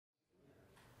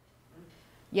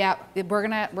Yeah, we're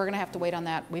gonna have to wait on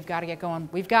that. We've got to get going.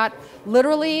 We've got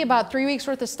literally about 3 weeks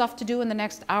worth of stuff to do in the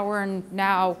next hour and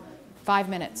now 5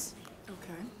 minutes.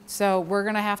 Okay. So we're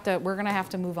gonna have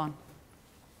to move on.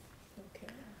 Okay.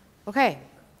 Okay.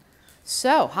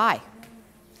 So hi.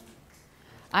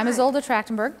 I'm Isolde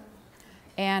Trachtenberg,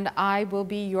 and I will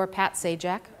be your Pat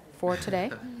Sajak for today.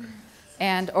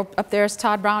 And up there is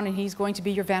Todd Brown, and he's going to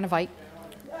be your Vanna White.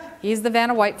 He's the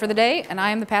Vanna White for the day, and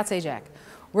I am the Pat Sajak.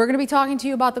 We're going to be talking to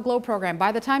you about the GLOBE program.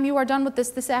 By the time you are done with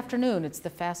this afternoon, it's the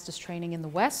fastest training in the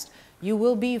West. You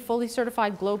will be fully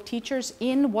certified GLOBE teachers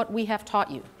in what we have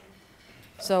taught you.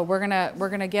 So we're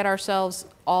gonna get ourselves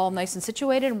all nice and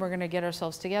situated, and we're gonna get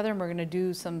ourselves together, and we're gonna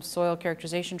do some soil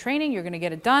characterization training. You're gonna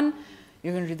get it done.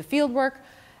 You're gonna do the field work,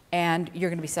 and you're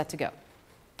gonna be set to go.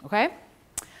 Okay?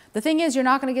 The thing is, you're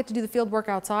not gonna get to do the field work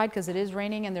outside because it is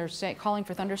raining and they're calling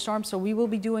for thunderstorms. So we will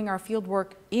be doing our field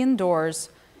work indoors,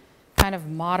 kind of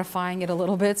modifying it a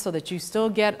little bit so that you still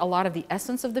get a lot of the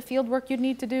essence of the field work you'd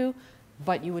need to do,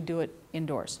 but you would do it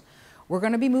indoors. We're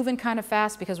going to be moving kind of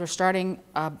fast because we're starting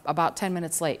about 10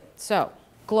 minutes late. So,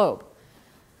 GLOBE.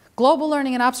 Global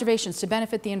Learning and Observations to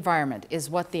Benefit the Environment is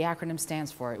what the acronym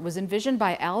stands for. It was envisioned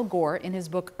by Al Gore in his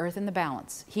book Earth in the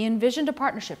Balance. He envisioned a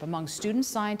partnership among students,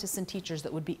 scientists, and teachers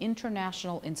that would be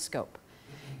international in scope.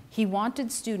 He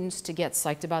wanted students to get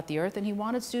psyched about the Earth, and he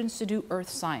wanted students to do Earth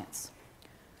science.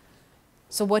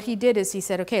 So what he did is he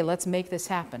said, okay, let's make this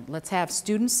happen. Let's have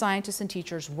students, scientists, and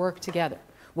teachers work together.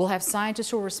 We'll have scientists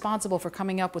who are responsible for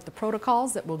coming up with the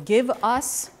protocols that will give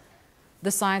us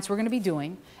the science we're going to be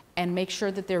doing and make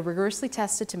sure that they're rigorously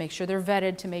tested, to make sure they're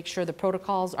vetted, to make sure the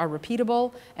protocols are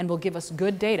repeatable and will give us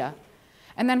good data,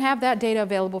 and then have that data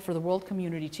available for the world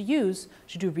community to use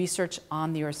to do research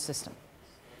on the Earth system.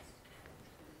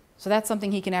 So that's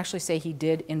something he can actually say he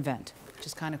did invent, which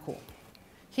is kind of cool.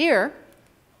 Here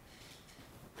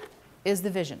is the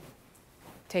vision.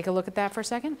 Take a look at that for a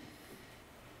second.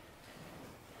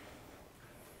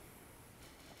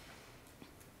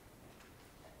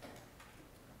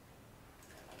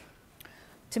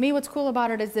 To me, what's cool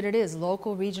about it is that it is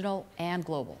local, regional, and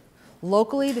global.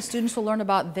 Locally, the students will learn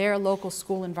about their local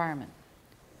school environment.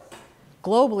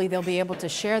 Globally, they'll be able to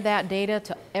share that data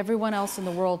to everyone else in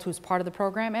the world who's part of the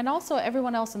program, and also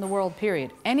everyone else in the world,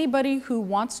 period. Anybody who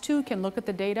wants to can look at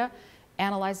the data,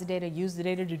 analyze the data, use the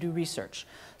data to do research.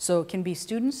 So it can be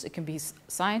students, it can be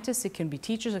scientists, it can be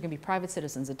teachers, it can be private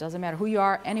citizens. It doesn't matter who you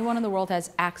are. Anyone in the world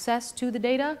has access to the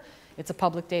data. It's a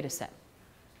public data set.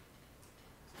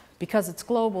 Because it's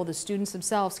global, the students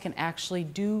themselves can actually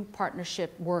do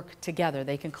partnership work together.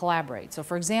 They can collaborate. So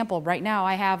for example, right now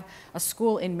I have a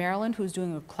school in Maryland who's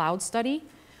doing a cloud study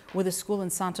with a school in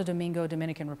Santo Domingo,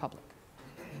 Dominican Republic.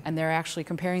 And they're actually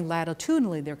comparing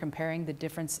latitudinally, they're comparing the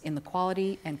difference in the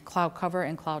quality and cloud cover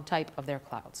and cloud type of their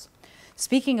clouds.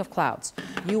 Speaking of clouds,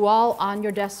 you all on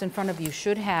your desks in front of you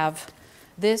should have,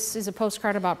 this is a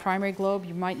postcard about primary GLOBE.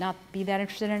 You might not be that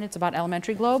interested in it. It's about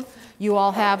elementary GLOBE. You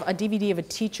all have a DVD of a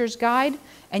teacher's guide,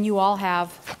 and you all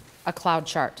have a cloud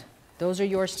chart. Those are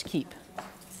yours to keep.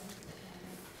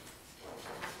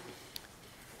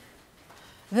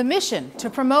 The mission: to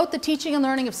promote the teaching and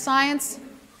learning of science,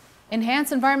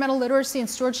 enhance environmental literacy and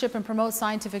stewardship, and promote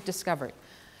scientific discovery.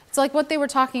 It's like what they were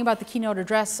talking about the keynote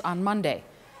address on Monday.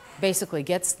 Basically,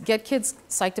 get kids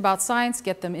psyched about science,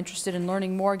 get them interested in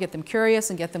learning more, get them curious,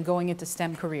 and get them going into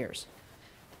STEM careers.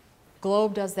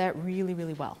 GLOBE does that really,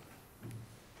 really well.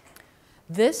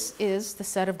 This is the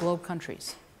set of GLOBE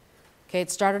countries. Okay,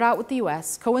 it started out with the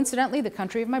US. Coincidentally, the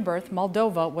country of my birth,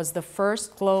 Moldova, was the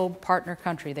first GLOBE partner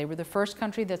country. They were the first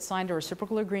country that signed a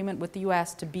reciprocal agreement with the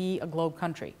US to be a GLOBE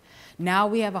country. Now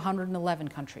we have 111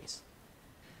 countries.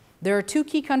 There are two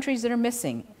key countries that are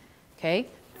missing. Okay?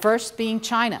 First being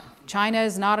China. China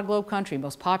is not a GLOBE country.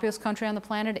 Most populous country on the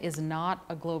planet is not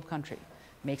a GLOBE country.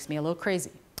 Makes me a little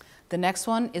crazy. The next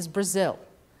one is Brazil.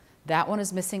 That one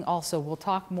is missing also. We'll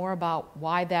talk more about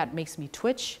why that makes me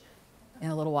twitch in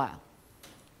a little while.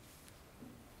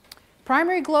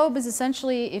 Primary GLOBE is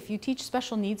essentially, if you teach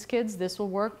special needs kids, this will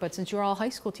work, but since you're all high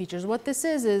school teachers, what this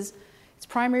is it's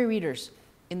primary readers.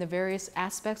 In the various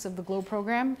aspects of the GLOBE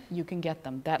program, you can get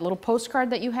them. That little postcard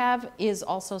that you have is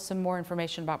also some more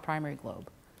information about primary GLOBE.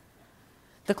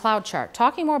 The cloud chart.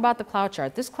 Talking more about the cloud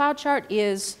chart. This cloud chart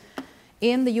is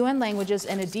in the UN languages,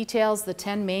 and it details the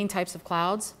 10 main types of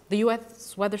clouds. The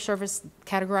US Weather Service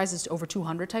categorizes over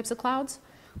 200 types of clouds.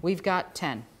 We've got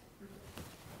 10.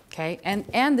 Okay,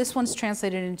 and this one's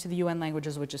translated into the UN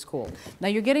languages, which is cool. Now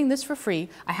you're getting this for free.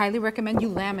 I highly recommend you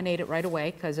laminate it right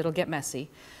away because it'll get messy.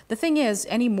 The thing is,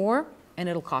 any more and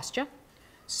it'll cost you.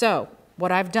 So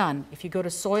what I've done, if you go to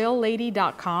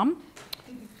soillady.com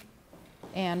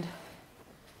and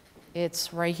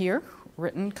It's right here,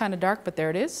 written kind of dark, but there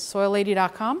it is,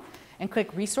 soillady.com, and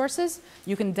click resources.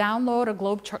 You can download a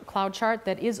globe cloud chart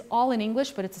that is all in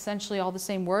English, but it's essentially all the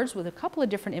same words with a couple of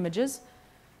different images,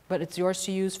 but it's yours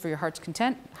to use for your heart's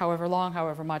content, however long,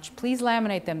 however much. Please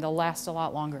laminate them, they'll last a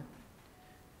lot longer.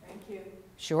 Thank you.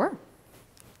 Sure.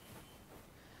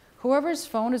 Whoever's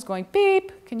phone is going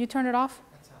beep, can you turn it off?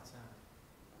 That's outside.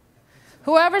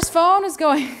 Whoever's phone is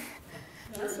going,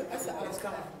 It's coming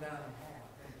from down the hall.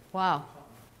 wow.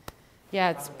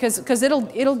 Yeah, it's because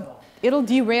it'll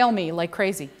derail me like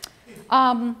crazy.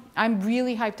 I'm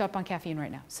really hyped up on caffeine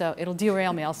right now, so it'll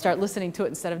derail me. I'll start listening to it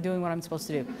instead of doing what I'm supposed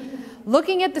to do.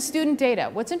 Looking at the student data,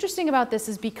 what's interesting about this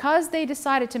is because they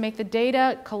decided to make the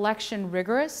data collection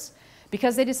rigorous,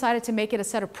 because they decided to make it a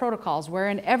set of protocols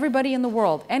wherein everybody in the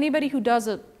world, anybody who does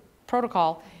a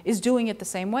protocol is doing it the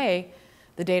same way,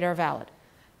 the data are valid.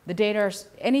 The data are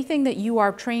anything that you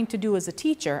are trained to do as a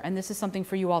teacher, and this is something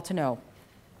for you all to know.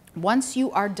 Once you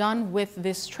are done with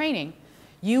this training,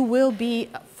 you will be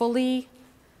fully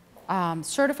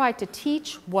certified to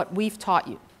teach what we've taught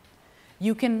you.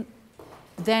 You can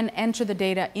then enter the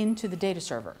data into the data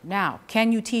server. Now,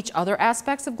 can you teach other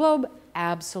aspects of GLOBE?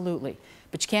 Absolutely.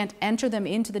 But you can't enter them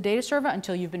into the data server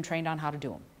until you've been trained on how to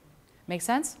do them. Make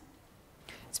sense?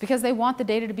 It's because they want the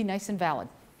data to be nice and valid.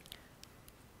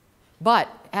 But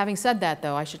having said that,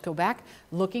 though, I should go back.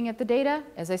 Looking at the data,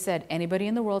 as I said, anybody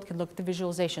in the world can look at the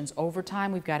visualizations. Over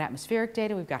time, we've got atmospheric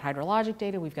data, we've got hydrologic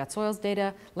data, we've got soils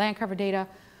data, land cover data.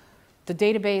 The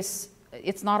database,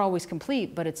 it's not always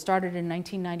complete, but it started in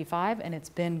 1995 and it's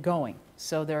been going.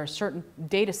 So there are certain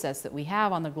data sets that we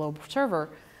have on the GLOBE server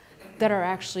that are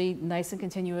actually nice and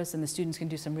continuous, and the students can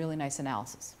do some really nice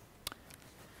analysis.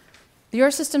 The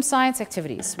Earth system science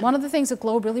activities. One of the things that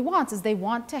GLOBE really wants is they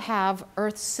want to have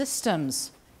Earth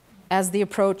systems as the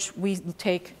approach we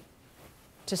take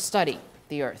to study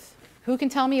the Earth. Who can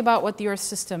tell me about what the Earth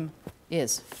system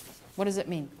is? What does it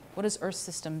mean? What does Earth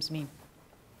systems mean?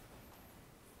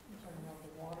 You're talking about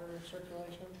the water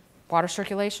circulation? Water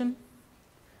circulation?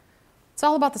 It's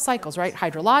all about the cycles, right?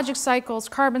 Hydrologic cycles,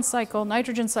 carbon cycle,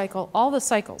 nitrogen cycle, all the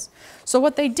cycles. So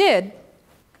what they did,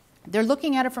 they're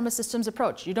looking at it from a systems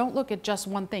approach. You don't look at just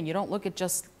one thing. You don't look at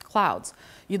just clouds.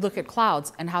 You look at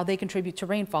clouds and how they contribute to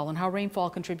rainfall, and how rainfall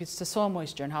contributes to soil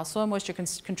moisture, and how soil moisture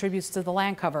contributes to the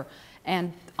land cover,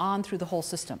 and on through the whole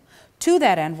system. To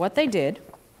that end, what they did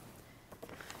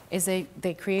is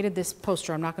they created this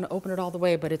poster. I'm not going to open it all the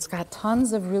way, but it's got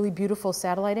tons of really beautiful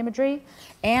satellite imagery,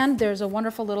 and there's a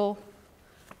wonderful little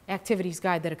activities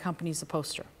guide that accompanies the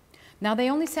poster. Now, they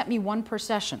only sent me one per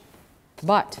session,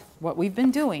 but what we've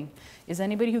been doing is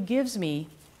anybody who gives me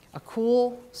a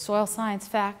cool soil science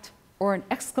fact or an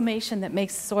exclamation that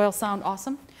makes soil sound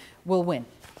awesome will win.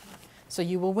 So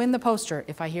you will win the poster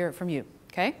if I hear it from you,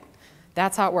 okay?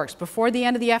 That's how it works. Before the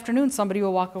end of the afternoon, somebody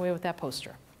will walk away with that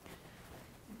poster.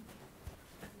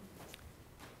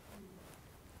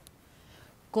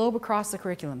 GLOBE across the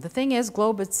curriculum. The thing is,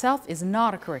 GLOBE itself is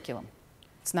not a curriculum.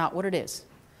 It's not what it is.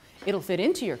 It'll fit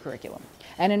into your curriculum.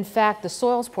 And in fact, the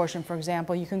soils portion, for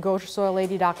example, you can go to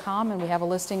soillady.com and we have a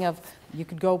listing of, you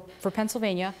could go for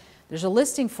Pennsylvania, there's a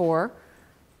listing for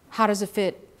how does it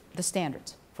fit the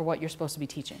standards for what you're supposed to be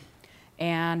teaching.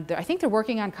 And I think they're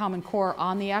working on Common Core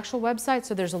on the actual website,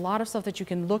 so there's a lot of stuff that you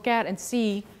can look at and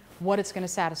see what it's going to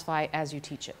satisfy as you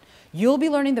teach it. You'll be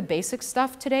learning the basic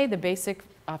stuff today, the basic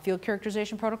field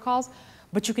characterization protocols,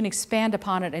 but you can expand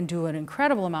upon it and do an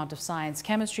incredible amount of science,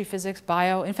 chemistry, physics,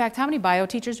 bio. In fact, how many bio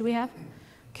teachers do we have?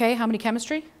 Okay, how many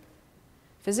chemistry?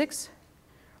 Physics?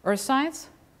 Earth science?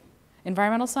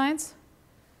 Environmental science?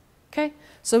 Okay,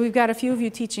 so we've got a few of you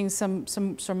teaching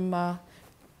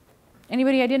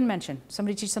anybody I didn't mention?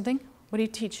 Somebody teach something? What do you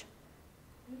teach?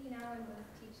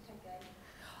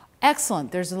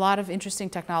 Excellent. There's a lot of interesting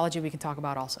technology we can talk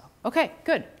about also. Okay,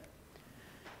 good.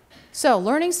 So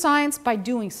learning science by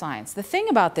doing science. The thing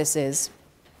about this is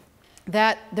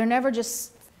that they're never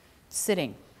just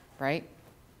sitting, right?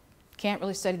 Can't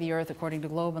really study the Earth according to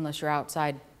GLOBE unless you're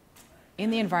outside in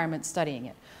the environment studying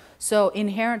it. So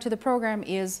inherent to the program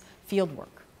is field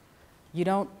work. You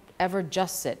don't ever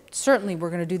just sit. Certainly we're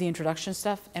going to do the introduction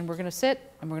stuff and we're going to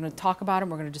sit and we're going to talk about it,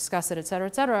 and we're going to discuss it, et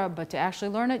cetera, but to actually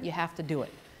learn it, you have to do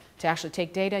it. To actually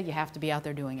take data, you have to be out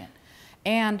there doing it.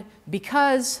 And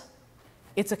because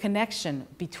it's a connection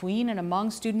between and among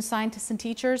students, scientists, and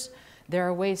teachers, there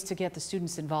are ways to get the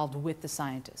students involved with the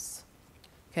scientists,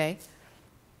 okay?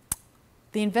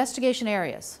 The investigation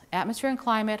areas: atmosphere and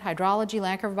climate, hydrology,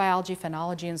 land cover biology,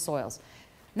 phenology, and soils.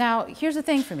 Now, here's the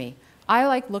thing for me. I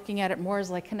like looking at it more as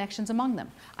like connections among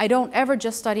them. I don't ever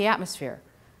just study atmosphere.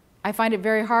 I find it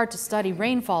very hard to study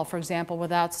rainfall, for example,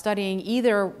 without studying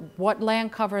either what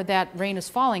land cover that rain is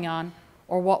falling on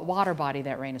or what water body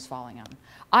that rain is falling on.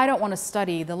 I don't want to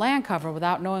study the land cover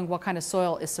without knowing what kind of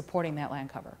soil is supporting that land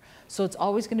cover. So it's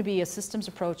always going to be a systems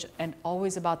approach and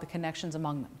always about the connections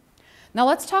among them. Now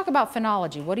let's talk about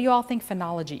phenology. What do you all think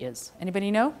phenology is?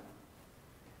 Anybody know?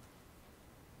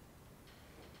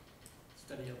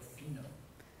 Study of phenome.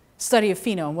 Study of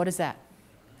phenome. What is that?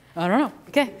 I don't know.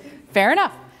 Okay, fair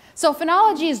enough. So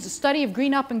phenology is the study of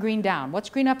green up and green down. What's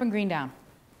green up and green down?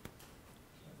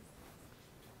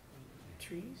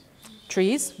 Trees?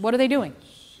 Trees. What are they doing?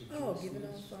 Oh, giving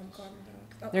off carbon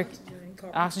dioxide, They're- oxygen and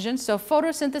carbon. Oxygen. So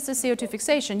photosynthesis, CO2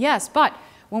 fixation. Yes, but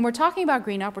when we're talking about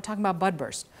green up, we're talking about bud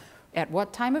burst. At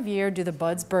what time of year do the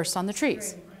buds burst on the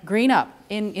trees? Green up.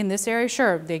 In this area,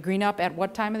 sure. They green up at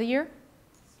what time of the year?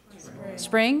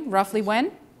 Spring. Roughly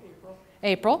when?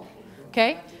 April.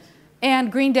 Okay.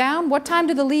 And green down, what time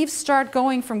do the leaves start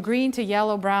going from green to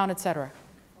yellow, brown, etc.?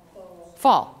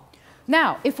 Fall.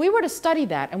 Now, if we were to study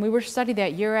that, and we were to study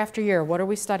that year after year, what are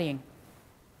we studying?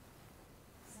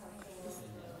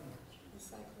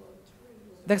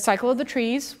 The cycle of the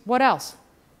trees. What else?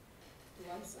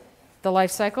 The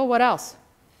life cycle. What else?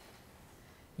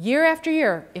 Year after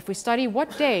year, if we study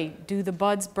what day do the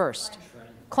buds burst?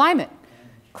 Climate.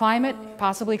 Climate,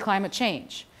 possibly climate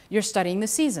change. You're studying the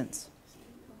seasons.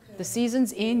 The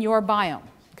seasons in your biome,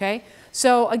 okay?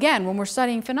 So again, when we're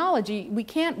studying phenology, we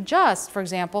can't just, for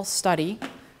example, study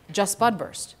just bud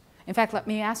burst. In fact, let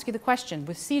me ask you the question,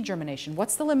 with seed germination,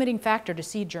 what's the limiting factor to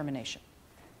seed germination?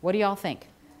 What do y'all think?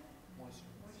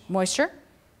 Moisture?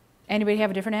 Anybody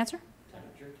have a different answer?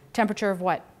 Temperature of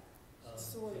what?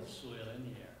 Soil.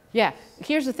 Yeah,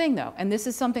 here's the thing though, and this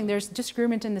is something there's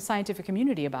disagreement in the scientific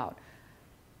community about.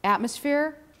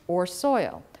 Atmosphere or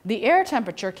soil. The air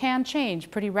temperature can change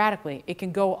pretty radically. It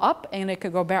can go up and it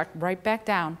could go back, right back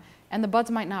down, and the buds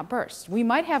might not burst. We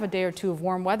might have a day or two of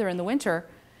warm weather in the winter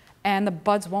and the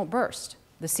buds won't burst.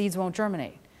 The seeds won't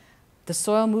germinate. The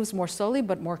soil moves more slowly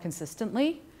but more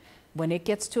consistently. When it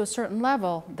gets to a certain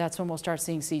level, that's when we'll start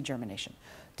seeing seed germination.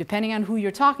 Depending on who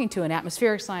you're talking to, an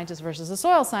atmospheric scientist versus a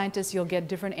soil scientist, you'll get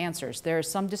different answers. There's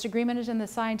some disagreement in the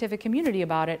scientific community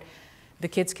about it. The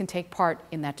kids can take part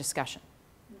in that discussion.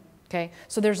 Okay?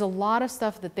 So there's a lot of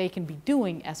stuff that they can be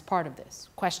doing as part of this.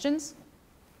 Questions?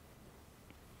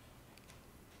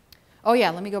 Oh yeah,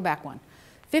 let me go back one.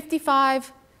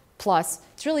 55 plus,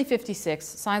 it's really 56,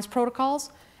 science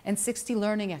protocols and 60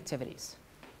 learning activities.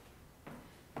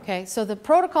 Okay, so the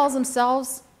protocols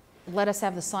themselves let us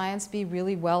have the science be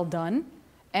really well done,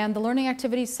 and the learning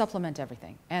activities supplement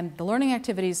everything. And the learning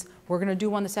activities, we're going to do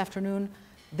one this afternoon,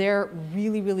 they're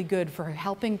really, really good for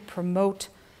helping promote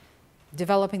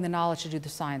developing the knowledge to do the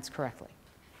science correctly.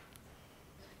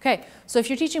 Okay, so if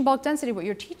you're teaching bulk density, what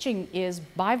you're teaching is,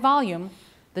 by volume,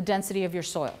 the density of your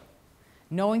soil.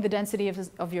 Knowing the density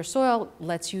of your soil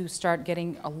lets you start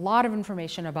getting a lot of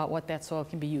information about what that soil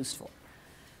can be used for.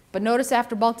 But notice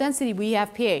after bulk density, we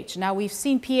have pH. Now we've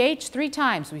seen pH 3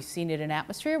 times. We've seen it in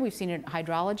atmosphere, we've seen it in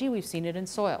hydrology, we've seen it in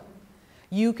soil.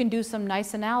 You can do some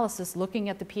nice analysis looking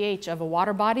at the pH of a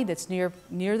water body that's near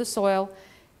the soil,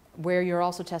 where you're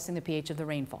also testing the pH of the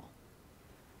rainfall.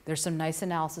 There's some nice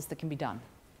analysis that can be done.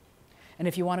 And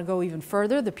if you want to go even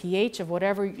further, the pH of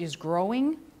whatever is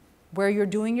growing where you're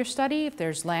doing your study, if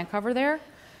there's land cover there,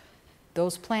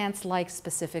 those plants like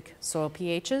specific soil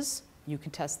pHs, you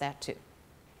can test that too.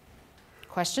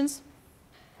 Questions?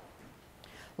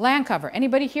 Land cover.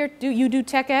 Anybody here, you do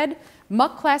tech ed?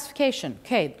 MUC classification.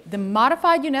 Okay, the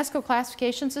modified UNESCO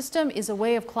classification system is a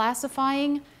way of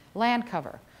classifying land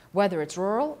cover, whether it's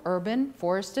rural, urban,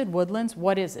 forested, woodlands,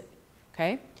 what is it?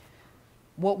 Okay?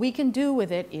 What we can do with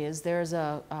it is there's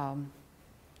a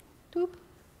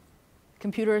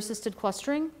computer-assisted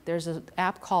clustering. There's an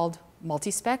app called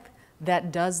Multispec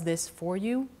that does this for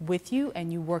you, with you,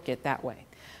 and you work it that way.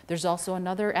 There's also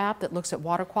another app that looks at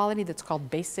water quality that's called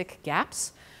Basic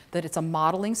Gaps, that it's a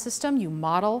modeling system. You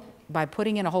model, by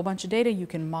putting in a whole bunch of data, you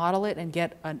can model it and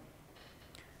get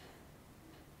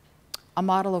a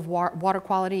model of water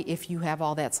quality if you have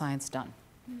all that science done.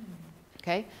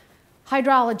 Okay?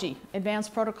 Hydrology,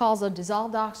 advanced protocols of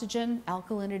dissolved oxygen,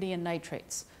 alkalinity, and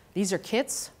nitrates. These are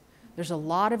kits. There's a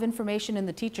lot of information in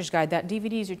the teacher's guide. That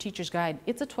DVD is your teacher's guide.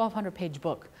 It's a 1,200-page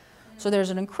book. So there's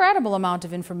an incredible amount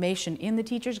of information in the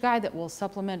teacher's guide that will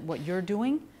supplement what you're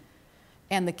doing.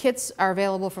 And the kits are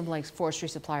available from like forestry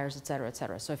suppliers, et cetera, et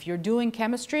cetera. So if you're doing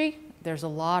chemistry, there's a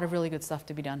lot of really good stuff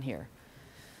to be done here.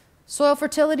 Soil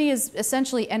fertility is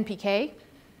essentially NPK.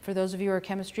 for those of you who are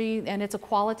chemistry, and it's a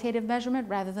qualitative measurement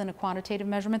rather than a quantitative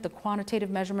measurement. The quantitative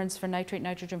measurements for nitrate,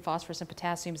 nitrogen, phosphorus, and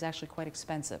potassium is actually quite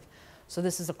expensive. So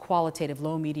this is a qualitative,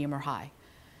 low, medium, or high.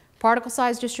 Particle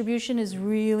size distribution is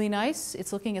really nice.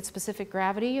 It's looking at specific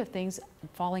gravity of things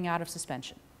falling out of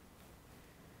suspension.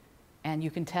 And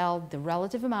you can tell the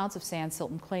relative amounts of sand,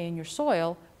 silt, and clay in your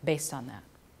soil based on that.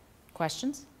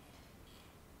 Questions?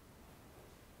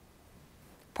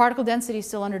 Particle density is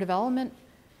still under development.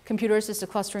 Computer-assisted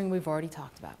clustering we've already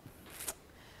talked about.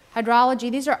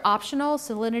 Hydrology, these are optional,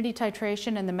 salinity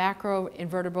titration and the macro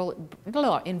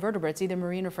invertebrates, either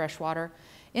marine or freshwater.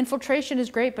 Infiltration is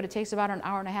great, but it takes about an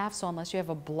hour and a half, so unless you have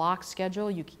a block schedule,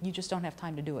 you just don't have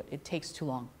time to do it. It takes too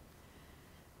long.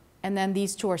 And then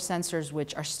these two are sensors,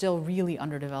 which are still really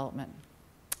under development.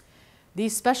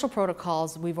 These special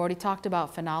protocols, we've already talked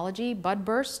about phenology, bud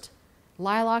burst.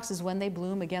 Lilacs is when they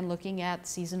bloom, again looking at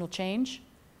seasonal change.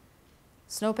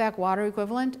 Snowpack water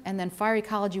equivalent, and then fire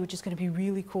ecology, which is going to be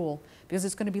really cool because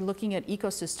it's going to be looking at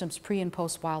ecosystems pre and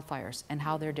post wildfires and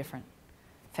how they're different.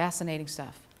 Fascinating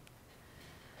stuff.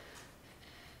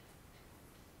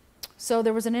 So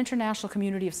there was an international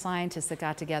community of scientists that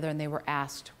got together and they were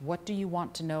asked, what do you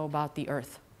want to know about the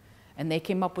Earth? And they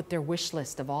came up with their wish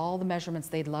list of all the measurements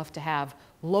they'd love to have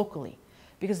locally.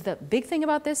 Because the big thing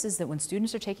about this is that when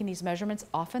students are taking these measurements,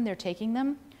 often they're taking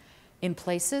them in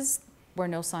places where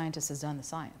no scientist has done the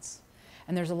science.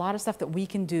 And there's a lot of stuff that we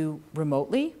can do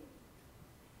remotely,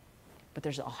 but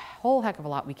there's a whole heck of a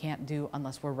lot we can't do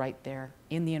unless we're right there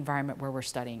in the environment where we're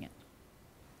studying it.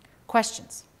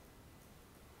 Questions?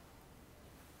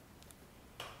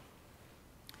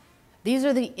 These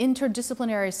are the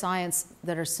interdisciplinary science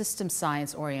that are system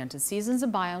science oriented. Seasons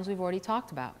and biomes we've already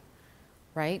talked about,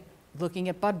 right? Looking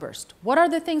at bud burst. What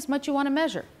other things might you want to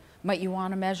measure? Might you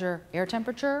want to measure air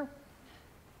temperature,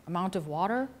 amount of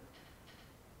water,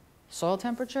 soil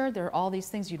temperature? There are all these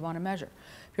things you'd want to measure.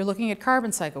 If you're looking at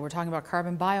carbon cycle, we're talking about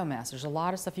carbon biomass. There's a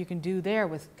lot of stuff you can do there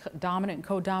with dominant and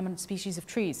co-dominant species of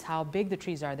trees, how big the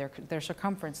trees are, their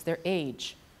circumference, their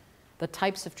age, the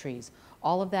types of trees.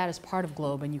 All of that is part of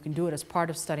GLOBE, and you can do it as part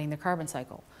of studying the carbon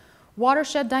cycle.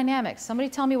 Watershed dynamics. Somebody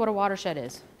tell me what a watershed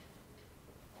is.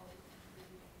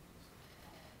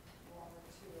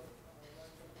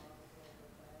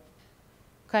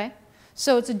 Okay,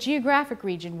 so it's a geographic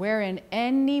region wherein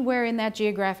anywhere in that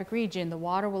geographic region, the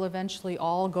water will eventually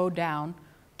all go down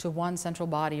to one central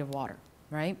body of water,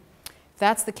 right? If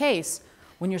that's the case,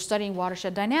 when you're studying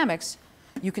watershed dynamics,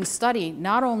 you can study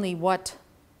not only what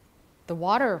the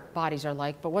water bodies are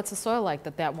like, but what's the soil like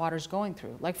that that water's going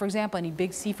through. Like, for example, any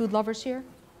big seafood lovers here?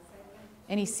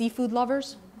 Any seafood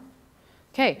lovers?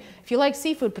 Okay, if you like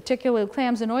seafood, particularly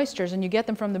clams and oysters, and you get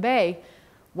them from the bay,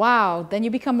 wow, then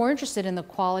you become more interested in the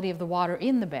quality of the water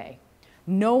in the bay.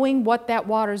 Knowing what that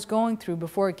water is going through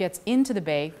before it gets into the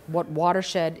bay, what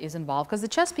watershed is involved, because the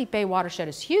Chesapeake Bay watershed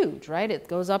is huge, right? It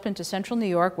goes up into central New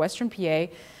York, western PA,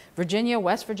 Virginia,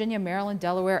 West Virginia, Maryland,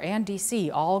 Delaware, and DC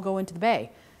all go into the bay.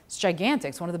 It's gigantic.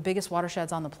 It's one of the biggest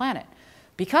watersheds on the planet.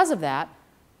 Because of that,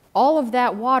 all of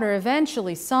that water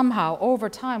eventually, somehow, over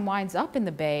time, winds up in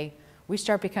the bay. We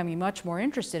start becoming much more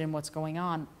interested in what's going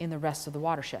on in the rest of the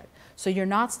watershed. So you're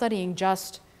not studying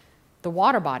just the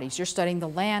water bodies. You're studying the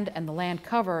land and the land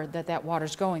cover that that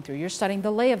water's going through. You're studying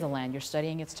the lay of the land. You're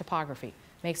studying its topography.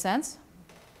 Make sense?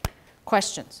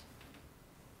 Questions?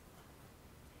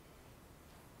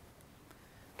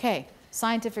 Okay.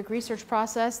 Scientific research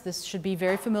process. This should be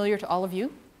very familiar to all of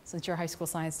you since you're high school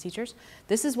science teachers.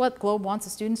 This is what GLOBE wants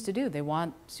the students to do. They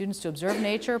want students to observe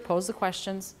nature, pose the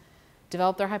questions,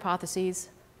 develop their hypotheses,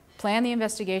 plan the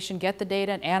investigation, get the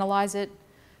data, and analyze it,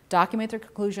 document their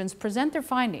conclusions, present their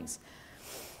findings.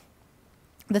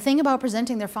 The thing about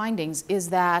presenting their findings is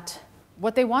that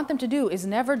what they want them to do is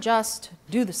never just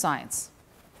do the science.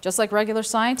 Just like regular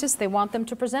scientists, they want them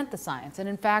to present the science. And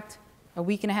in fact, a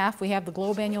week and a half, we have the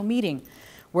GLOBE annual meeting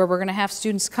where we're going to have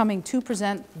students coming to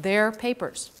present their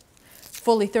papers.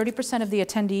 Fully 30% of the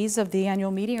attendees of the annual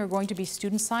meeting are going to be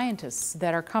student scientists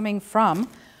that are coming from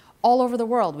all over the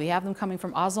world. We have them coming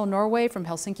from Oslo, Norway, from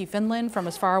Helsinki, Finland, from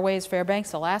as far away as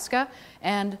Fairbanks, Alaska,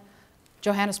 and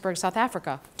Johannesburg, South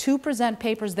Africa, to present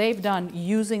papers they've done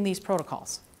using these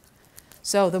protocols.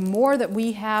 So the more that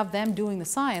we have them doing the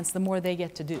science, the more they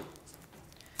get to do.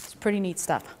 It's pretty neat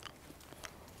stuff.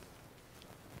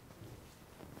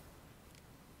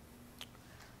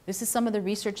 This is some of the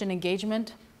research and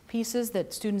engagement pieces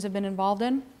that students have been involved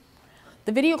in.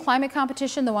 The video climate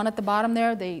competition, the one at the bottom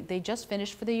there, they just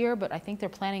finished for the year, but I think they're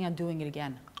planning on doing it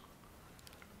again.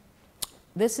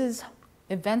 This is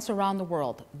events around the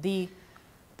world. The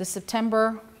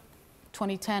September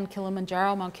 2010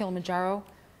 Kilimanjaro, Mount Kilimanjaro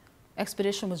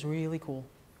expedition was really cool.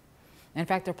 In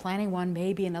fact, they're planning one,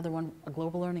 maybe another one, a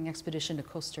global learning expedition to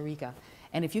Costa Rica.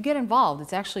 And if you get involved,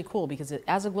 it's actually cool because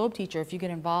as a Globe teacher, if you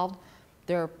get involved,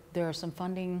 there are some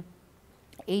funding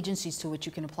agencies to which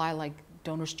you can apply, like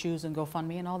Donors Choose and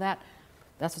GoFundMe and all that.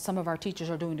 That's what some of our teachers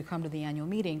are doing to come to the annual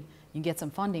meeting. You can get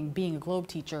some funding, being a Globe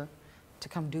teacher, to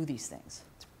come do these things.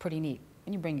 It's pretty neat.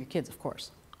 And you bring your kids, of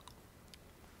course.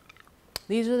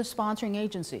 These are the sponsoring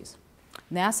agencies.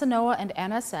 NASA, NOAA, and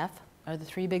NSF are the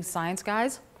three big science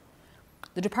guys.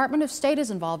 The Department of State is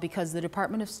involved because the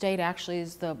Department of State actually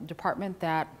is the department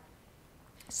that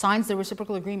signs the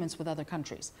reciprocal agreements with other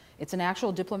countries. It's an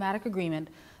actual diplomatic agreement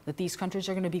that these countries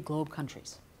are going to be globe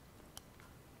countries.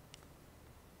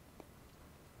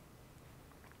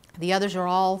 The others are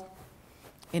all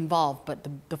involved, but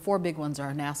the four big ones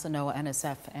are NASA, NOAA,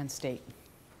 NSF, and state.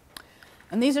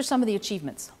 And these are some of the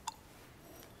achievements.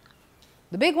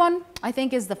 The big one, I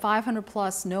think, is the 500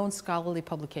 plus known scholarly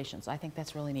publications. I think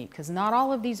that's really neat because not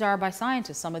all of these are by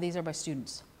scientists. Some of these are by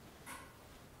students.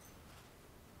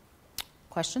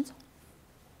 Questions?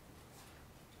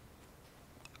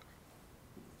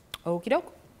 Okie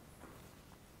doke.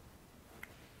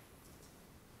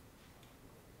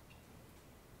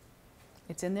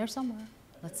 It's in there somewhere.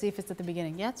 Let's see if it's at the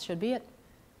beginning. Yes, should be it.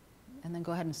 And then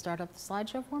go ahead and start up the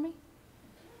slideshow for me.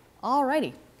 All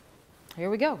righty. Here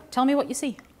we go. Tell me what you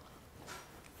see.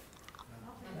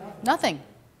 Nothing.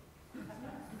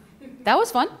 That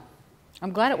was fun.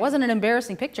 I'm glad it wasn't an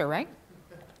embarrassing picture, right?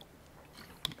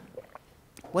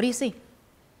 What do you see?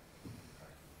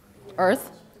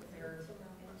 Earth.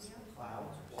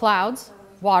 Clouds.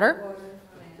 Water.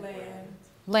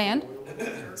 Land.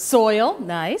 Soil.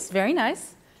 Nice. Very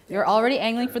nice. You're already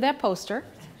angling for that poster.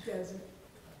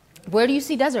 Where do you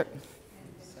see desert?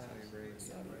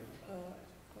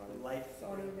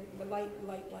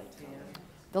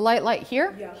 The light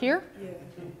here? Yeah. Here? Yeah.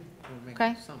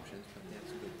 Okay. Assumptions, but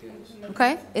that's a good guess.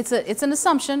 Okay. It's an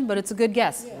assumption, but it's a good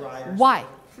guess. Drier Why?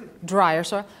 Drier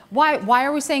soil. Why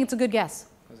are we saying it's a good guess?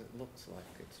 Because it looks like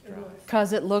it's dry.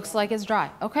 Because it looks like it's dry.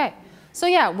 Okay. So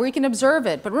yeah, we can observe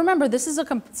it. But remember, this is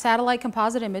a satellite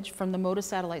composite image from the MODIS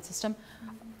satellite system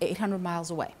 800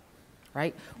 miles away,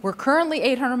 right? We're currently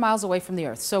 800 miles away from the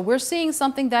Earth. So we're seeing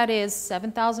something that is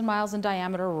 7,000 miles in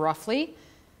diameter, roughly,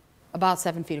 about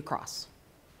 7 feet across.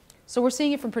 So we're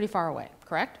seeing it from pretty far away,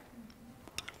 correct?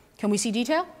 Can we see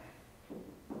detail?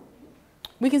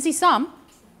 We can see some.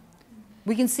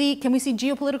 Can we see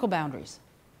geopolitical boundaries?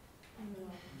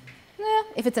 No.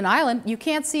 If it's an island, you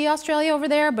can't see Australia over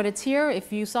there, but it's here.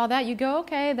 If you saw that, you go,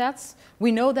 okay,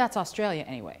 we know that's Australia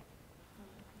anyway.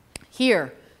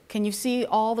 Here, can you see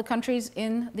all the countries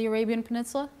in the Arabian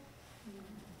Peninsula?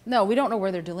 No, we don't know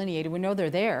where they're delineated. We know they're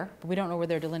there, but we don't know where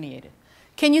they're delineated.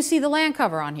 Can you see the land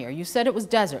cover on here? You said it was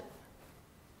desert.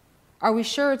 Are we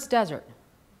sure it's desert?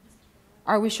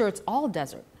 Are we sure it's all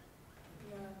desert?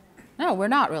 No, we're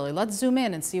not really. Let's zoom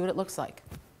in and see what it looks like.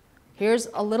 Here's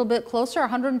a little bit closer,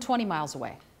 120 miles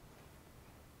away.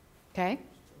 Okay?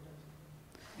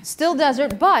 Still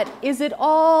desert, but is it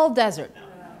all desert?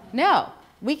 No.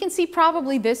 We can see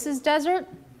probably this is desert.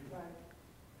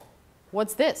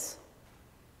 What's this?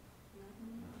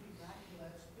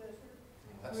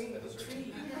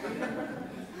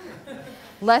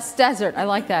 Less desert. I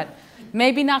like that.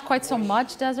 Maybe not quite so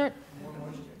much desert.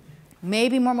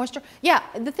 Maybe more moisture. Yeah,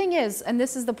 the thing is, and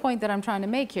this is the point that I'm trying to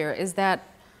make here, is that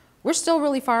we're still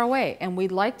really far away, and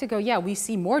we'd like to go, yeah, we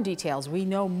see more details. We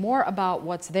know more about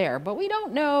what's there, but we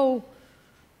don't know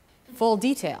full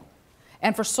detail.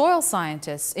 And for soil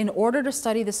scientists, in order to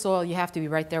study the soil, you have to be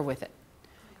right there with it.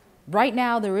 Right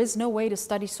now, there is no way to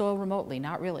study soil remotely,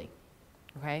 not really.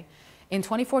 Okay? In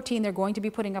 2014, they're going to be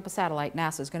putting up a satellite,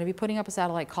 NASA is going to be putting up a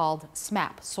satellite called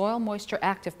SMAP, Soil Moisture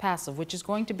Active Passive, which is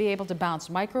going to be able to bounce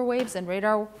microwaves and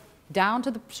radar down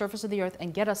to the surface of the Earth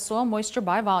and get us soil moisture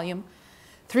by volume,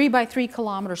 3 by 3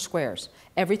 kilometer squares.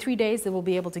 Every 3 days, they will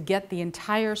be able to get the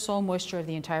entire soil moisture of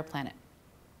the entire planet.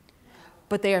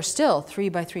 But they are still 3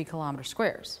 by 3 kilometer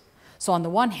squares. So on the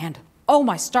one hand, oh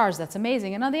my stars, that's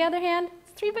amazing. And on the other hand,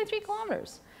 it's 3 by 3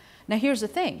 kilometers. Now here's the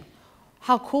thing.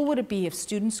 How cool would it be if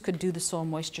students could do the soil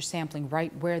moisture sampling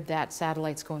right where that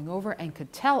satellite's going over and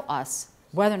could tell us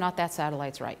whether or not that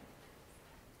satellite's right?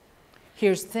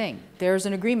 Here's the thing. There's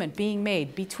an agreement being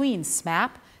made between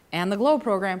SMAP and the GLOBE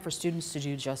program for students to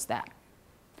do just that.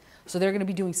 So they're going to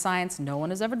be doing science no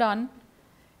one has ever done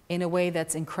in a way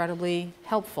that's incredibly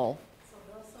helpful. So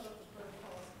they'll set up the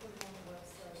protocols, put them on the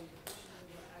website, you should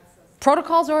be able to access.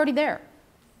 Protocol's already there.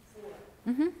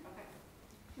 Mm-hmm.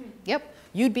 Yep.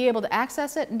 You'd be able to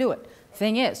access it and do it.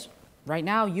 Thing is, right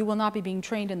now you will not be being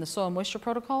trained in the soil moisture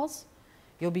protocols.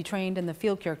 You'll be trained in the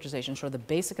field characterization, sort of the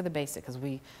basic of the basic, because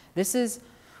this is,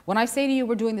 when I say to you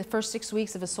we're doing the first 6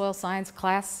 weeks of a soil science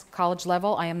class, college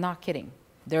level, I am not kidding.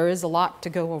 There is a lot to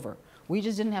go over. We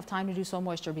just didn't have time to do soil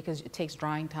moisture because it takes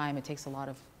drying time, it takes a lot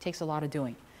of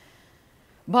doing.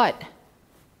 But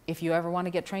if you ever want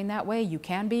to get trained that way, you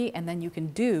can be, and then you can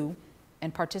do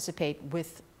and participate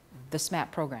with the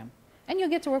SMAT program. And you'll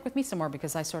get to work with me some more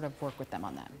because I sort of work with them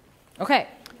on that. Okay,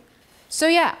 so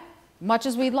yeah, much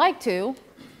as we'd like to,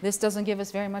 this doesn't give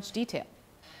us very much detail.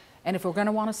 And if we're going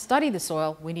to want to study the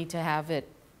soil, we need to have it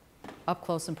up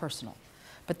close and personal.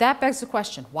 But that begs the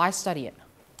question, why study it?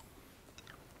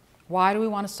 Why do we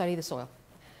want to study the soil?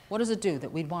 What does it do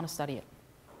that we'd want to study it?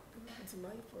 It's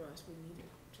life for us. We need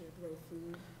it to grow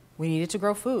food. We need it to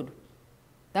grow food.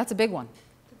 That's a big one,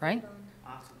 right?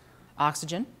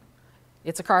 Oxygen.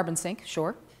 It's a carbon sink,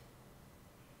 sure.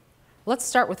 Let's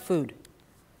start with food.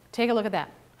 Take a look at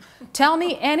that. Tell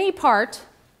me any part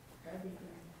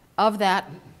of that,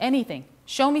 anything.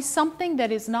 Show me something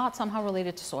that is not somehow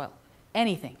related to soil.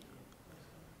 Anything.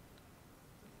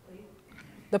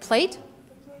 The plate?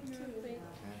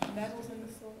 Metals in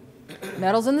the soil.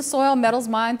 Metals in the soil, metals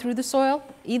mined through the soil,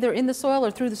 either in the soil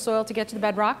or through the soil to get to the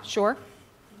bedrock, sure.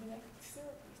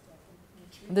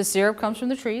 The syrup comes from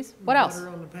the trees. What else? Butter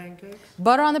on the pancakes.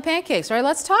 Butter on the pancakes. All right,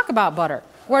 let's talk about butter.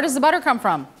 Where does the butter come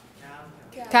from?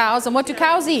 Cows. And what do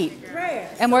cows eat?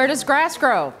 Grass. And where does grass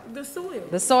grow? The soil.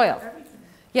 The soil. Everything.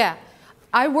 Yeah.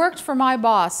 I worked for my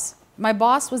boss. My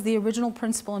boss was the original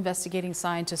principal investigating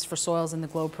scientist for soils in the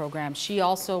GLOBE program. She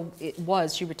also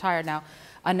she retired now,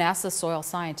 a NASA soil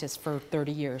scientist for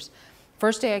 30 years.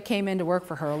 First day I came in to work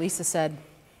for her, Elisa said,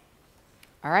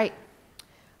 all right,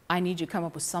 I need you to come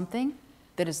up with something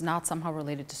that is not somehow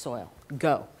related to soil.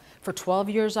 Go. For 12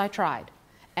 years I tried,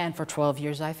 and for 12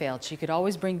 years I failed. She could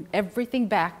always bring everything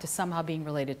back to somehow being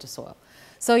related to soil.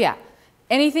 So yeah,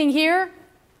 anything here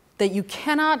that you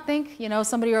cannot think, you know,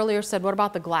 somebody earlier said, what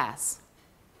about the glass?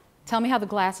 Tell me how the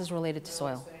glass is related to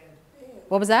soil.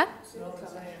 What was that?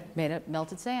 Made of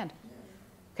melted sand.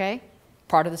 Okay?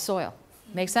 Part of the soil.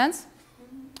 Make sense?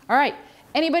 All right.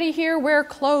 Anybody here wear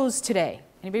clothes today?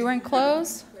 Anybody wearing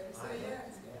clothes?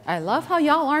 I love how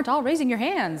y'all aren't all raising your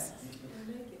hands.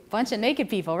 Bunch of naked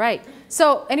people, right.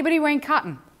 So anybody wearing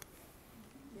cotton?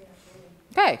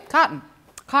 Okay, cotton.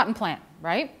 Cotton plant,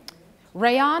 right?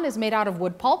 Rayon is made out of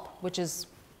wood pulp, which is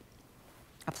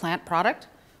a plant product.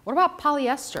 What about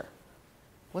polyester?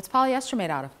 What's polyester made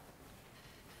out of?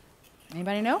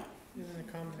 Anybody know? Is it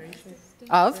a combination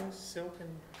Of? silk and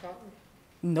cotton?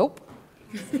 Nope.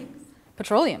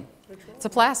 Petroleum. It's a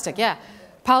plastic, yeah.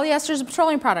 Polyester is a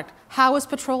petroleum product. How is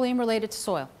petroleum related to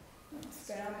soil?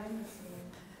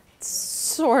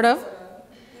 Sort of.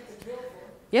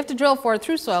 You have to drill for it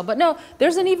through soil. But no,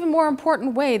 there's an even more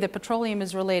important way that petroleum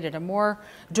is related, a more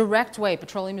direct way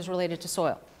petroleum is related to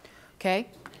soil. Okay?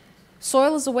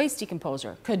 Soil is a waste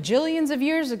decomposer. Cajillions of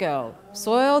years ago,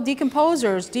 soil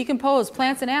decomposers decomposed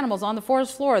plants and animals on the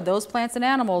forest floor. Those plants and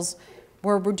animals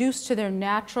were reduced to their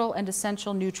natural and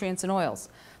essential nutrients and oils.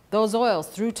 Those oils,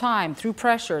 through time, through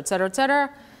pressure, et cetera,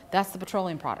 that's the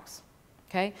petroleum products.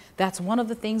 Okay? That's one of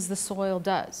the things the soil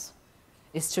does,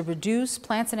 is to reduce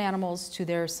plants and animals to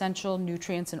their essential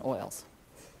nutrients and oils.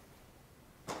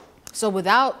 So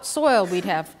without soil, we'd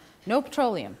have no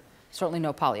petroleum, certainly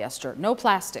no polyester, no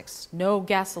plastics, no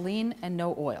gasoline, and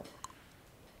no oil.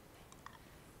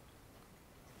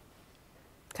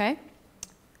 Okay?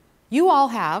 You all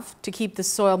have, to keep the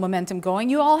soil momentum going,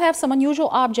 you all have some unusual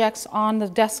objects on the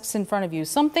desks in front of you.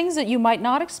 Some things that you might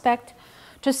not expect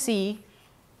to see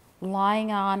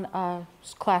lying on a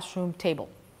classroom table.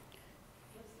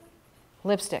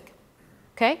 Lipstick.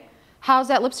 Okay? How's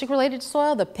that lipstick related to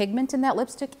soil? The pigment in that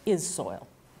lipstick is soil.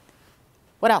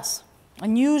 What else?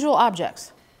 Unusual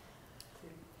objects.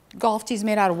 Golf tees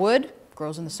made out of wood,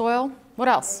 grows in the soil. What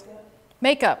else?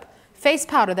 Makeup. Face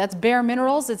powder, that's bare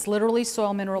minerals. It's literally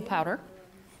soil mineral powder.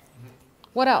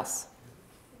 What else?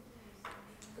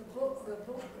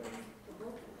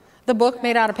 The book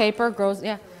made out of paper, grows,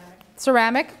 yeah.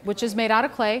 Ceramic, which is made out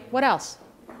of clay. What else?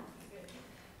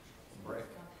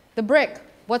 The brick.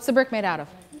 What's the brick made out of?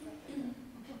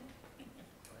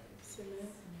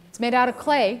 It's made out of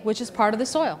clay, which is part of the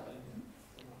soil.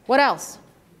 What else?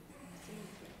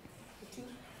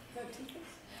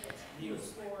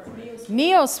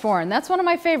 Neosporin. That's one of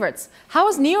my favorites. How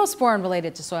is neosporin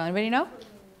related to soil? Anybody know?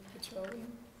 Petroleum.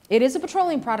 It is a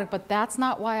petroleum product, but that's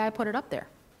not why I put it up there.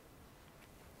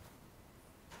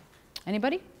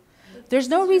 Anybody? There's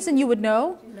no reason you would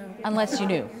know unless you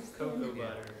knew. Cocoa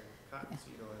butter,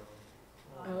 cottonseed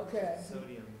oil, Okay.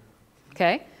 sodium.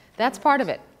 Okay? That's part of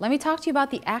it. Let me talk to you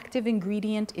about the active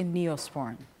ingredient in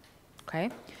Neosporin. Okay?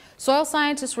 Soil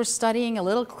scientists were studying a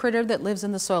little critter that lives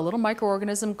in the soil, a little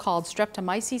microorganism called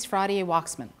Streptomyces fradiae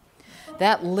waxman.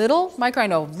 That little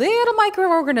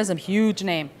microorganism, huge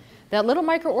name. That little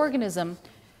microorganism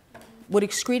would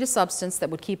excrete a substance that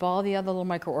would keep all the other little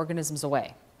microorganisms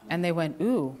away. And they went,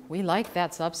 ooh, we like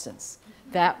that substance.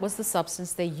 That was the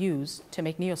substance they used to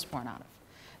make Neosporin out of.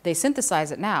 They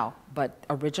synthesize it now, but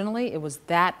originally it was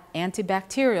that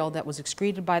antibacterial that was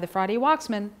excreted by the fradiae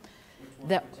waxman.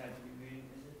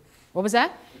 What was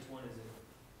that? Which one is it?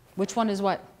 Which one is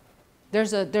what?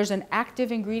 There's an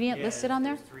active ingredient listed on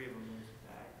there? There's 3 of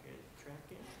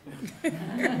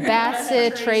them.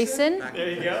 Bacitracin.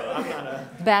 There you go. I'm not a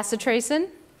Bacitracin.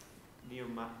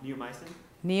 neomycin.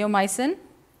 Neomycin. And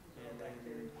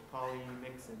then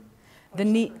polymyxin.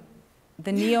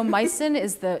 The neomycin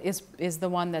is the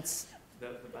one that's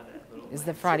is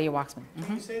the fradiae waxman.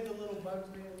 Can you say the little bug's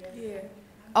name again?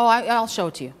 Yeah. Oh, I'll show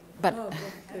it to you. But Oh,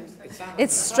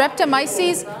 it's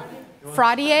Streptomyces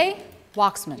fradiae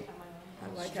waxman. I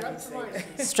like how you say it.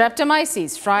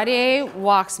 Streptomyces fradiae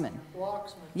waxman.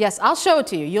 Walksman. Yes, I'll show it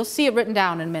to you. You'll see it written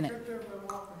down in a minute.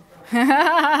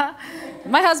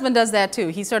 My husband does that too.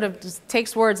 He sort of just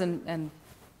takes words and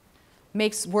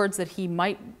makes words that he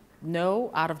might know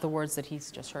out of the words that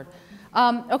he's just heard.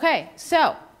 Okay,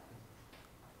 so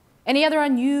any other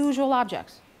unusual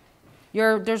objects?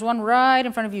 There's one right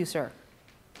in front of you, sir.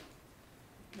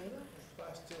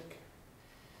 Plastic.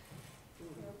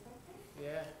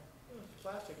 Yeah.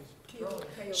 Plastic is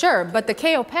growing. Sure, but the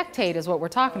kaopectate is what we're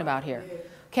talking about here.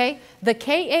 Okay? The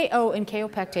KAO in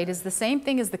kaopectate is the same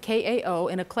thing as the KAO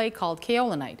in a clay called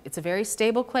kaolinite. It's a very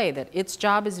stable clay that its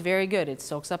job is very good. It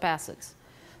soaks up acids.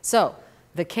 So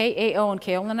the KAO in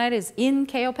kaolinite is in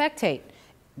kaopectate.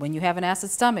 When you have an acid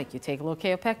stomach, you take a little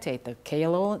kaopectate. The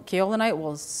kaolinite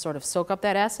will sort of soak up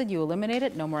that acid. You eliminate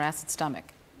it, no more acid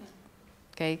stomach.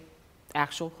 Okay?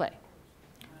 Actual clay.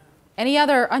 Any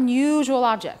other unusual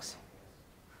objects?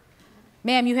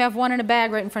 Ma'am, you have one in a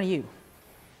bag right in front of you.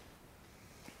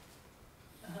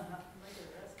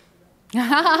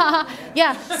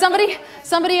 Yeah,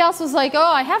 somebody else was like,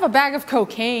 oh, I have a bag of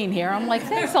cocaine here. I'm like,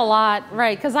 thanks a lot.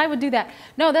 Right, because I would do that.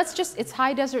 No, that's just, it's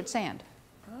high desert sand.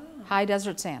 High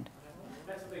desert sand.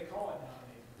 That's what they call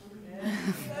it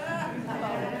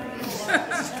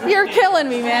nowadays. You're killing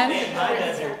me, man. High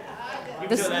desert.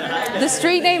 The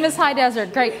street name is High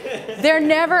Desert. Great. They're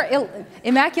never,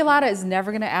 Immaculata is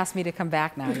never going to ask me to come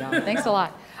back now, y'all. Thanks a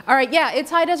lot. All right, yeah,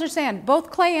 it's high desert sand. Both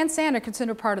clay and sand are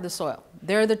considered part of the soil.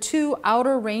 They're the two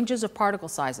outer ranges of particle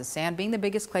sizes, sand being the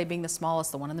biggest, clay being the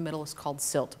smallest. The one in the middle is called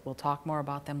silt. We'll talk more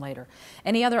about them later.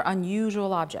 Any other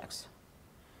unusual objects?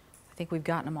 I think we've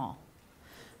gotten them all.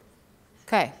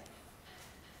 Okay.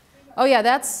 Oh yeah,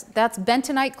 that's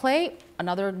bentonite clay.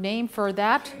 Another name for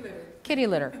that? Kitty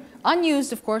litter.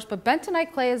 Unused, of course, but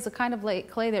bentonite clay is the kind of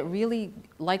clay that really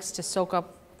likes to soak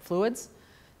up fluids.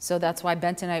 So that's why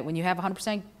bentonite, when you have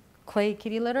 100% clay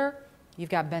kitty litter, you've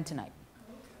got bentonite.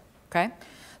 Okay?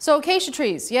 So acacia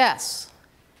trees, yes.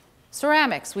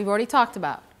 Ceramics, we've already talked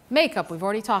about. Makeup, we've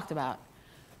already talked about.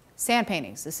 Sand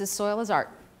paintings, this is soil as art.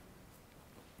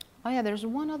 Oh yeah, there's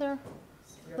one other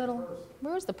little,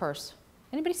 where's the purse?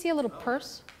 Anybody see a little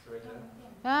purse?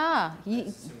 Ah,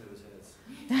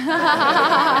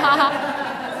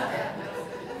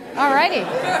 all righty.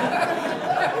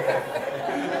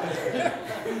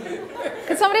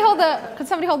 Could somebody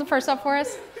hold the purse up for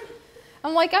us?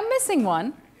 I'm like, I'm missing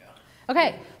one.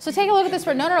 Okay, so take a look at this.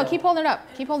 No, keep holding it up.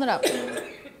 Keep holding it up.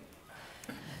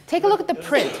 Take a look at the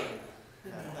print.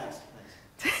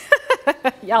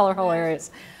 Y'all are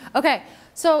hilarious. Okay,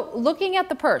 so looking at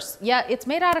the purse. Yeah, it's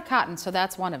made out of cotton, so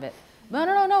that's one of it.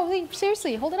 No,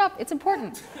 seriously, hold it up. It's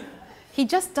important. He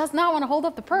just does not want to hold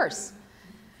up the purse.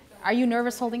 Are you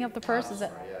nervous holding up the purse? Is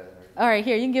that? All right,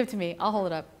 here, you can give it to me. I'll hold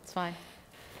it up. It's fine.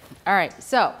 All right,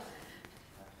 so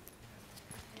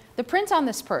the print on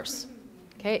this purse.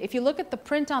 Okay, if you look at the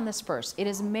print on this purse, it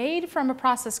is made from a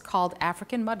process called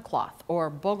African mud cloth,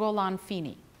 or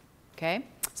bogolanfini. Okay,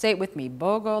 say it with me,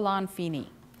 bogolanfini.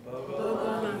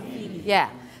 Bogolanfini. Yeah.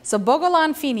 So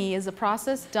bogolanfini is a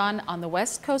process done on the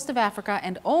west coast of Africa,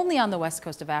 and only on the west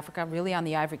coast of Africa, really on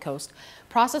the Ivory Coast,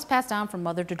 process passed down from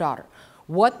mother to daughter.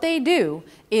 What they do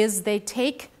is they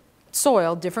take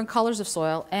soil, different colors of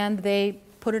soil, and they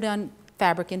put it on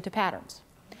fabric into patterns.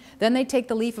 Then they take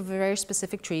the leaf of a very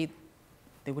specific tree.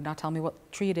 They would not tell me what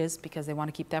tree it is because they want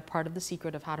to keep that part of the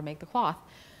secret of how to make the cloth.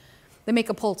 They make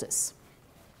a poultice.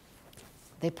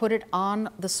 They put it on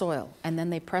the soil, and then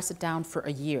they press it down for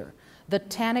a year. The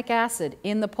tannic acid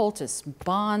in the poultice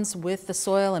bonds with the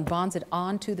soil and bonds it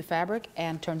onto the fabric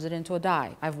and turns it into a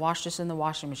dye. I've washed this in the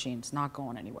washing machine. It's not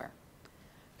going anywhere.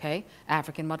 Okay,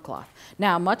 African mud cloth.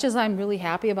 Now, much as I'm really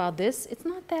happy about this, it's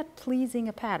not that pleasing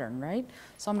a pattern, right?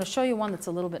 So I'm going to show you one that's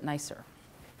a little bit nicer.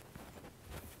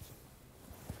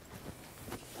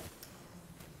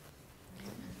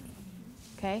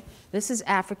 Okay, this is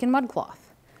African mud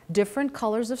cloth. Different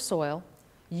colors of soil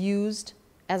used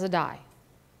as a dye.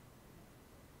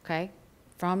 Okay,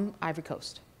 from Ivory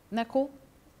Coast. Isn't that cool?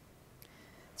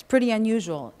 It's pretty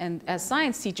unusual. And as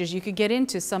science teachers, you could get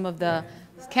into some of the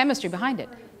chemistry behind it.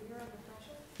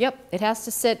 Yep, it has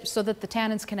to sit so that the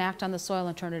tannins can act on the soil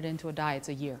and turn it into a dye. It's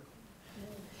a year.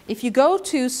 If you go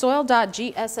to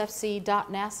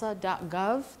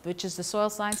soil.gsfc.nasa.gov, which is the soil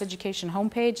science education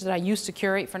homepage that I used to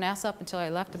curate for NASA up until I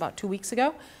left about 2 weeks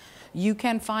ago, you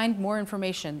can find more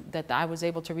information that I was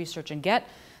able to research and get.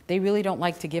 They really don't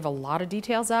like to give a lot of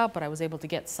details out, but I was able to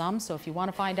get some. So if you want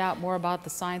to find out more about the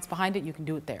science behind it, you can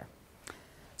do it there.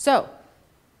 So,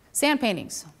 sand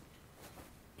paintings.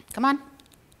 Come on.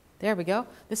 There we go.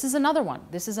 This is another one.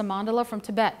 This is a mandala from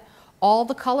Tibet. All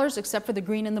the colors except for the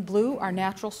green and the blue are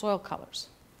natural soil colors.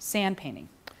 Sand painting.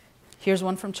 Here's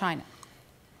one from China.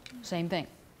 Same thing.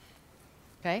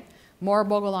 Okay? More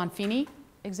Bogolonfini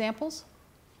examples.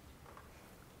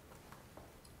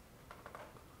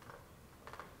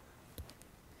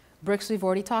 Bricks we've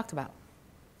already talked about.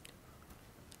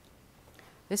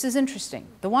 This is interesting.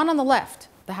 The one on the left,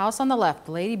 the house on the left,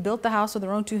 the lady built the house with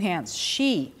her own 2 hands.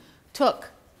 She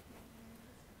took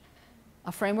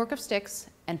a framework of sticks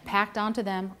and packed onto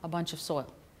them a bunch of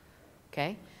soil.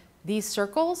 Okay? These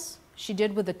circles she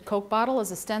did with a Coke bottle as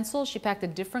a stencil. She packed a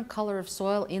different color of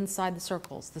soil inside the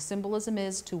circles. The symbolism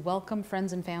is to welcome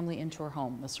friends and family into her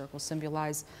home. The circles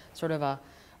symbolize sort of a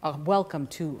welcome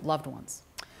to loved ones.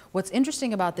 What's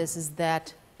interesting about this is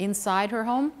that inside her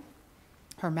home,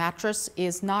 her mattress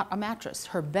is not a mattress.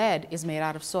 Her bed is made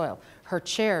out of soil. Her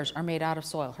chairs are made out of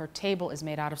soil. Her table is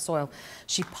made out of soil.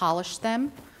 She polished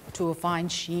them to a fine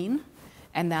sheen,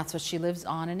 and that's what she lives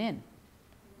on and in.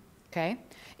 Okay?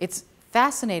 It's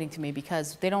fascinating to me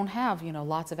because they don't have, you know,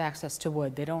 lots of access to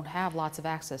wood. They don't have lots of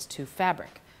access to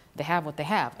fabric. They have what they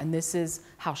have, and this is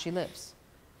how she lives.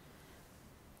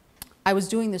 I was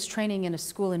doing this training in a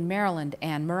school in Maryland,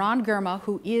 and Miran Girma,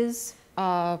 who is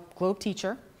a Globe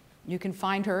teacher, you can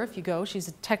find her if you go. She's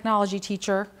a technology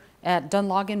teacher at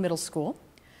Dunlogan Middle School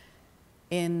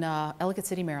in Ellicott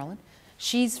City, Maryland.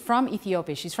 She's from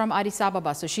Ethiopia. She's from Addis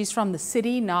Ababa, so she's from the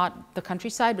city, not the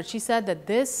countryside, but she said that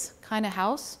this kind of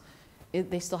house,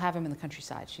 they still have them in the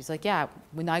countryside. She's like, yeah,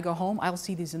 when I go home, I'll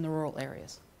see these in the rural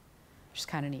areas, which is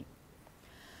kind of neat.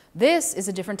 This is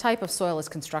a different type of soilless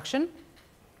construction.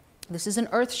 This is an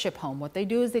earthship home. What they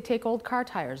do is they take old car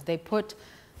tires. They put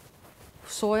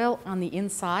soil on the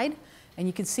inside, and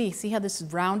you can see how this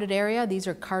is rounded area. These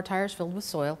are car tires filled with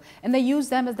soil, and they use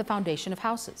them as the foundation of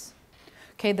houses.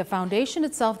 Okay, the foundation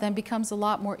itself then becomes a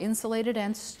lot more insulated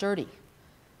and sturdy.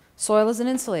 Soil is an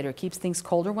insulator. It keeps things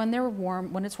colder when they're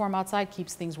warm, when it's warm outside,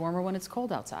 keeps things warmer when it's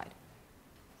cold outside.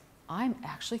 I'm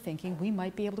actually thinking we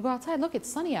might be able to go outside. Look, it's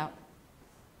sunny out.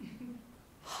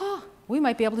 Huh, we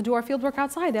might be able to do our field work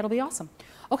outside. That'll be awesome.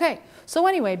 Okay, so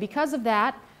anyway, because of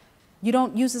that, you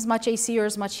don't use as much AC or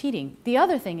as much heating. The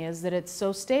other thing is that it's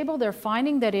so stable, they're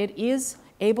finding that it is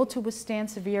able to withstand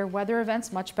severe weather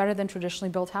events much better than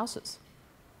traditionally built houses.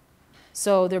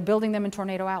 So they're building them in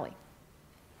Tornado Alley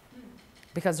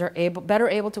because they're better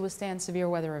able to withstand severe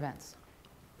weather events.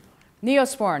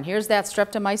 Neosporin, here's that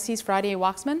Streptomyces friday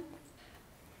waxman.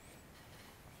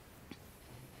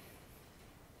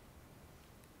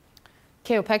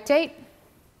 Kaopectate,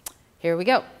 here we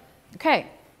go. Okay.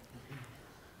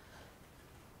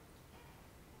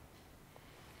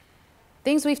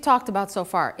 Things we've talked about so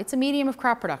far. It's a medium of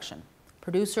crop production,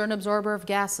 producer and absorber of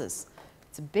gases.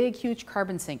 It's a big, huge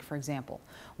carbon sink, for example.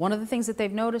 One of the things that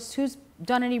they've noticed, who's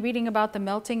done any reading about the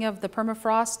melting of the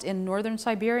permafrost in northern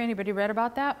Siberia? Anybody read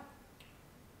about that?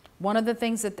 One of the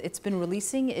things that it's been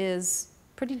releasing is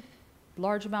pretty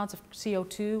large amounts of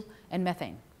CO2 and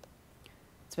methane.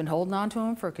 It's been holding on to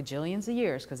them for gajillions of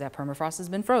years because that permafrost has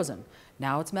been frozen.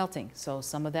 Now it's melting, so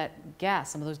some of that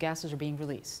gas, some of those gases are being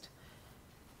released.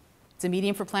 It's a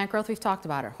medium for plant growth. We've talked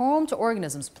about it. Home to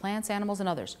organisms, plants, animals, and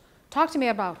others. Talk to me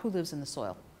about who lives in the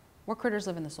soil. What critters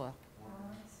live in the soil?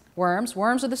 Worms.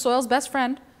 Worms are the soil's best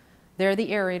friend. They're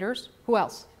the aerators. Who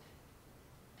else?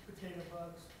 Potato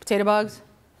bugs. Potato bugs.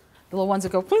 The little ones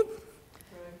that go bloop.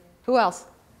 Who else?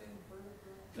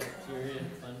 Bacteria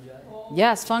and fungi.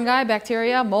 Yes, fungi,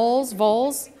 bacteria, moles,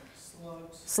 voles,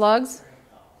 Slugs. slugs.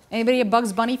 Anybody a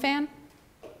Bugs Bunny fan?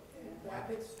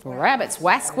 Rabbits. Rabbits,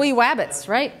 wascally wabbits,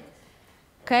 right?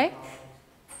 Okay.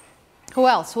 Who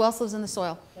else? Who else lives in the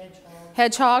soil?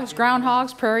 Hedgehogs,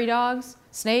 groundhogs, prairie dogs,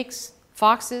 snakes,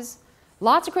 foxes.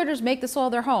 Lots of critters make the soil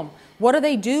their home. What do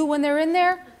they do when they're in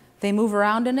there? They move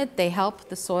around in it. They help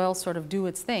the soil sort of do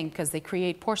its thing because they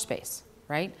create pore space,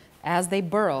 right? As they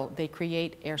burrow, they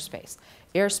create airspace.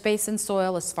 Airspace in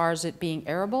soil, as far as it being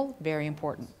arable, very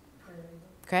important.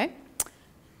 Okay?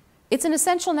 It's an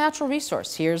essential natural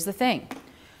resource. Here's the thing.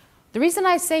 The reason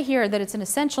I say here that it's an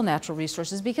essential natural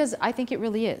resource is because I think it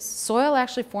really is. Soil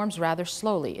actually forms rather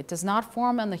slowly. It does not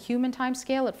form on the human time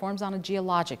scale, it forms on a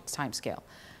geologic time scale.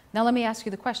 Now let me ask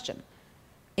you the question.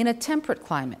 In a temperate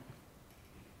climate,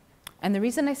 and the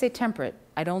reason I say temperate,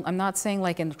 I'm not saying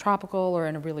like in the tropical or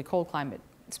in a really cold climate.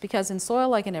 It's because in soil,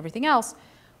 like in everything else,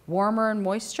 warmer and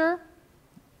moisture,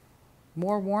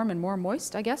 more warm and more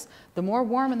moist, I guess. The more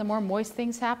warm and the more moist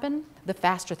things happen, the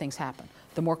faster things happen.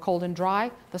 The more cold and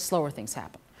dry, the slower things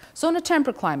happen. So in a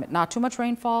temperate climate, not too much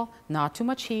rainfall, not too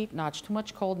much heat, not too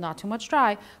much cold, not too much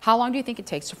dry, how long do you think it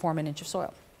takes to form an inch of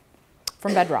soil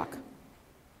from bedrock?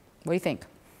 What do you think?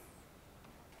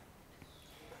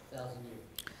 1,000 years.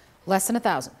 Less than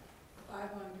 1,000.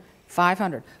 500.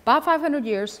 500. About 500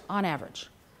 years on average.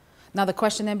 Now the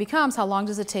question then becomes, how long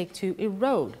does it take to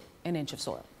erode an inch of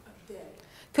soil? A day.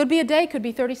 Could be a day, could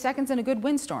be 30 seconds in a good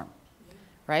windstorm.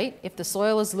 Right? If the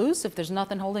soil is loose, if there's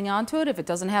nothing holding on to it, if it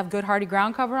doesn't have good hardy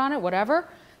ground cover on it, whatever,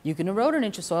 you can erode an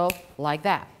inch of soil like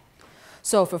that.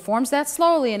 So if it forms that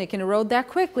slowly and it can erode that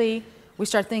quickly, we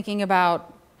start thinking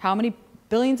about how many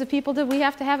billions of people do we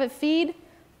have to have it feed,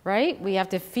 right? We have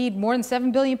to feed more than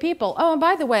 7 billion people. Oh, and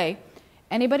by the way,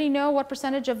 anybody know what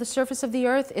percentage of the surface of the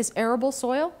earth is arable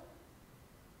soil?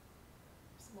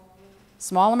 Small amount.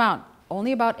 Small amount.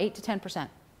 Only about 8 to 10%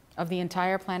 of the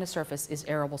entire planet's surface is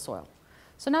arable soil.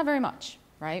 So not very much,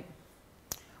 right?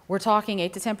 We're talking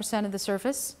 8 to 10% of the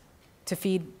surface to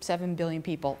feed 7 billion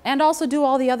people and also do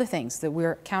all the other things that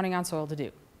we're counting on soil to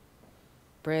do.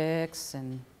 Bricks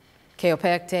and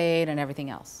kaopectate and everything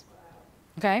else.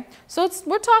 Okay? So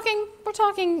we're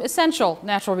talking essential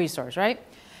natural resource, right?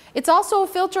 It's also a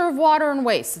filter of water and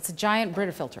waste. It's a giant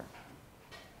Brita filter.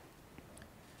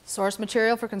 Source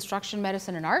material for construction,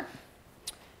 medicine, and art.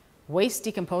 Waste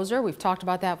decomposer, we've talked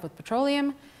about that with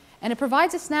petroleum. And it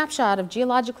provides a snapshot of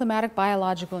geologic, climatic,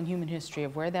 biological, and human history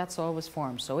of where that soil was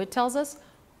formed. So it tells us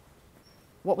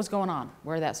what was going on,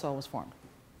 where that soil was formed.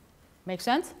 Make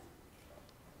sense?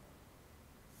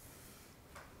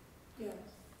 Yes.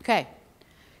 Okay,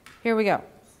 here we go.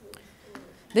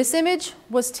 This image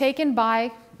was taken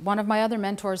by one of my other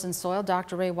mentors in soil,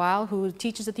 Dr. Ray Weil, who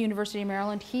teaches at the University of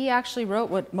Maryland. He actually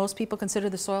wrote what most people consider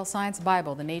the soil science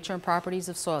Bible, The Nature and Properties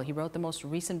of Soil. He wrote the most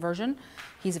recent version.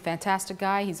 He's a fantastic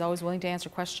guy. He's always willing to answer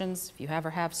questions. If you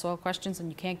ever have soil questions and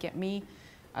you can't get me,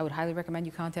 I would highly recommend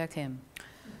you contact him.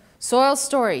 Soil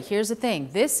story, here's the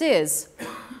thing. This is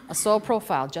a soil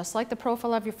profile. Just like the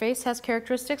profile of your face has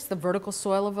characteristics, the vertical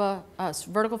soil of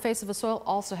vertical face of a soil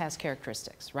also has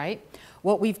characteristics, right?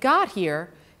 What we've got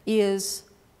here is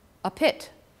a pit,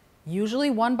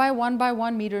 usually 1 by 1 by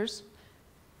 1 meters.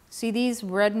 See these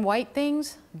red and white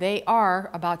things? They are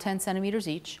about 10 centimeters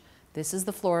each. This is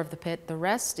the floor of the pit. The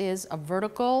rest is a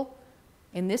vertical,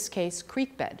 in this case,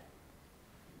 creek bed.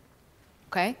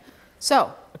 Okay?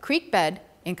 So, a creek bed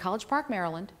in College Park,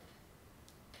 Maryland,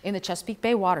 in the Chesapeake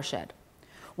Bay watershed.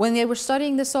 When they were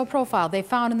studying this soil profile, they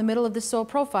found in the middle of this soil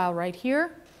profile right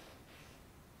here,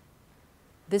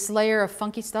 this layer of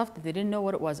funky stuff that they didn't know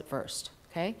what it was at first.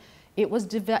 Okay? It was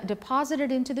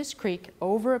deposited into this creek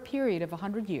over a period of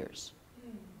 100 years.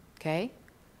 Okay?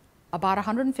 About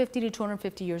 150 to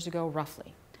 250 years ago,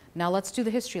 roughly. Now let's do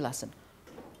the history lesson.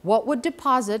 What would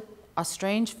deposit a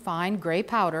strange, fine gray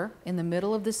powder in the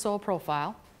middle of this soil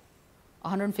profile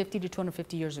 150 to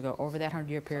 250 years ago, over that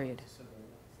 100-year period?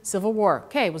 Civil War.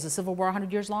 Okay, was the Civil War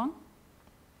 100 years long?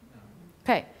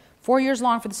 Okay, 4 years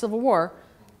long for the Civil War.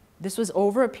 This was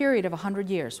over a period of 100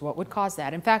 years. What would cause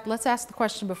that? In fact, let's ask the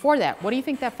question before that. What do you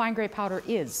think that fine gray powder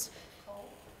is? Coal.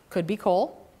 Could be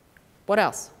coal. What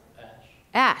else? Ash.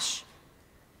 Ash.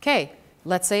 Okay,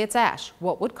 let's say it's ash.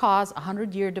 What would cause a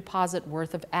 100-year deposit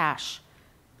worth of ash?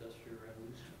 Industrial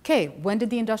Revolution. Okay, when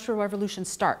did the Industrial Revolution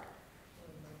start?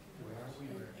 Where are we?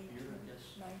 We're here,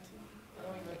 I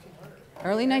guess.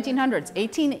 Early 1900s.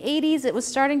 1880s, it was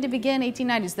starting to begin,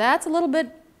 1890s. That's a little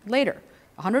bit later.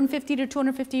 150 to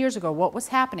 250 years ago, what was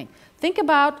happening? Think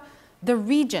about the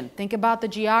region. Think about the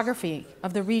geography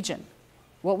of the region.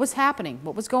 What was happening?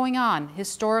 What was going on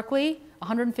historically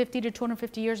 150 to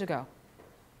 250 years ago?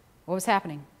 What was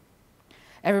happening?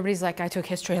 Everybody's like, I took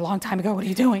history a long time ago. What are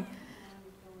you doing?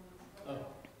 Oh.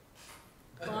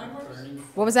 Climbers? Burning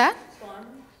What was that? Farm?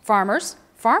 Farmers.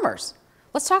 Farmers.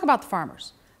 Let's talk about the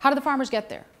farmers. How did the farmers get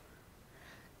there?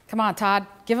 Come on, Todd.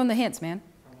 Give them the hints, man.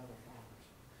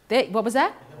 What was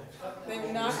that? They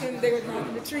were knocking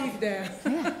the trees down.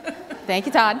 Thank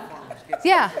you, Todd.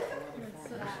 Yeah.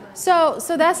 So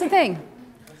that's the thing.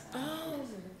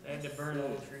 And to burn all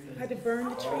the trees. Had to burn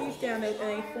the trees down and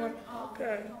they formed,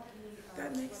 okay,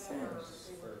 that makes sense.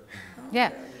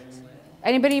 Yeah.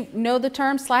 Anybody know the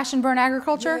term slash and burn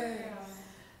agriculture? Yes.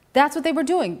 That's what they were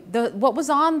doing. What was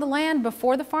on the land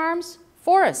before the farms?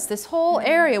 Forests. This whole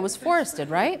area was forested,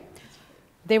 right?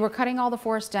 They were cutting all the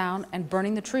forest down and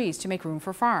burning the trees to make room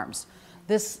for farms.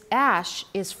 This ash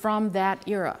is from that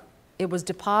era. It was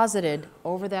deposited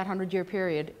over that 100-year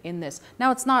period in this.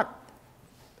 Now, that's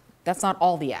not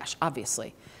all the ash,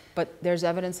 obviously, but there's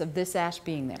evidence of this ash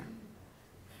being there.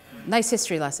 Nice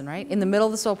history lesson, right? In the middle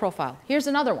of the soil profile. Here's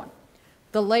another one.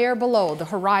 The layer below, the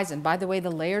horizon. By the way,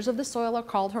 the layers of the soil are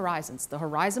called horizons. The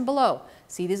horizon below,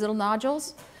 see these little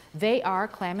nodules? They are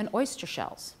clam and oyster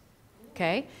shells.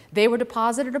 Okay? They were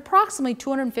deposited approximately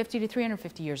 250 to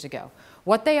 350 years ago.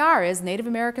 What they are is Native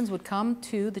Americans would come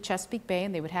to the Chesapeake Bay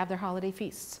and they would have their holiday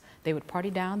feasts. They would party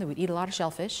down, they would eat a lot of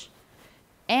shellfish,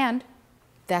 and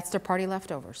that's their party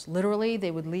leftovers. Literally,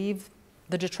 they would leave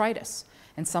the detritus,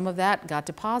 and some of that got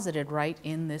deposited right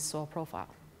in this soil profile.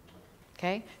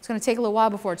 Okay? It's going to take a little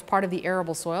while before it's part of the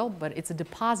arable soil, but it's a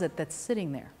deposit that's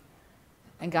sitting there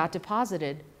and got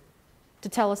deposited to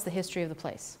tell us the history of the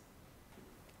place.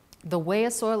 The way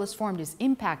a soil is formed is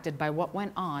impacted by what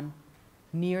went on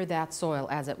near that soil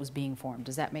as it was being formed.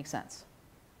 Does that make sense?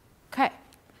 Okay.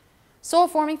 Soil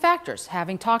forming factors.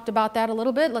 Having talked about that a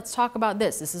little bit, let's talk about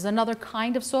this. This is another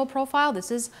kind of soil profile.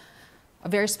 This is a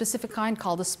very specific kind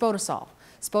called a spodosol.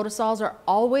 Spodosols are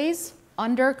always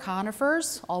under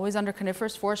conifers, always under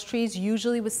coniferous forest trees,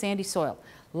 usually with sandy soil.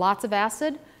 Lots of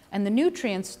acid, and the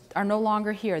nutrients are no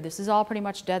longer here. This is all pretty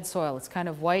much dead soil. It's kind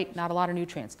of white, not a lot of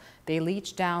nutrients. They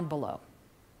leach down below.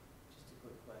 Just a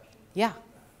quick question. Yeah.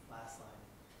 Last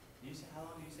line. How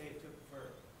long do you say it took for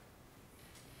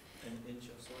an inch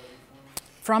of soil to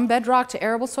form? From bedrock to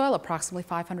arable soil, approximately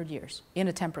 500 years in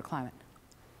a temperate climate.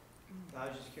 I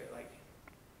was just curious, like,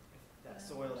 if that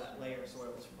soil, that layer of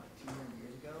soil was from like 200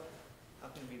 years ago, how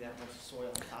can it be that much soil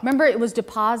on top? Remember, it was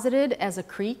deposited as a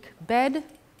creek bed.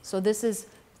 So this is,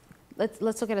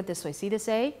 let's look at it this way. See this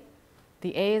A?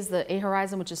 The A is the A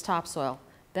horizon, which is topsoil.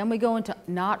 Then we go into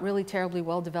not really terribly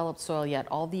well-developed soil yet.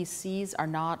 All these C's are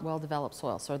not well-developed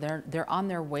soil. So they're on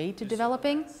their way to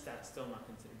developing. That's still not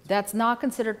considered. That's not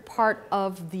considered part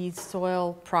of the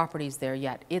soil properties there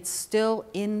yet. It's still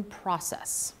in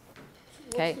process.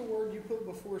 Okay. What's the word you put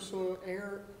before soil?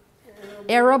 Arable?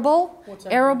 Arable. What's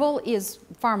that Arable is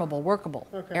farmable, workable.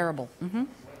 Okay. Arable.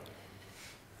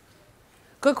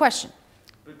 Good question.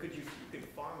 But you could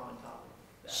farm on top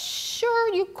of that?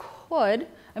 Sure, you could.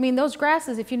 I mean, those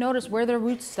grasses, if you notice where their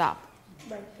roots stop.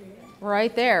 Right there.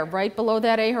 Right there, right below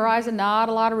that A horizon, not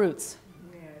a lot of roots.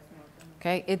 Yeah, it's not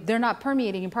gonna. Okay, they're not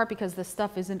permeating in part because the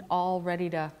stuff isn't all ready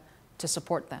to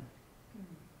support them.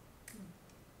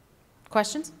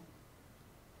 Questions?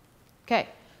 Okay,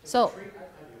 so If a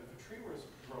tree was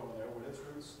growing there, would its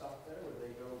roots stop there? Would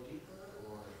they go deeper,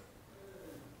 or?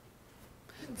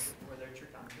 Where they're I'm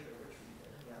sure there were trees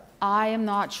there, yeah. I am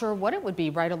not sure what it would be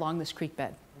right along this creek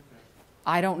bed.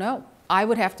 I don't know. I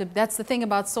would have to, that's the thing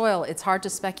about soil, it's hard to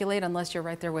speculate unless you're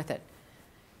right there with it.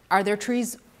 Are there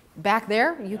trees back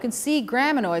there? You can see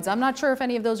graminoids. I'm not sure if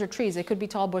any of those are trees. They could be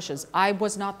tall bushes. I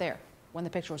was not there when the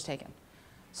picture was taken,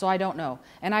 so I don't know.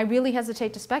 And I really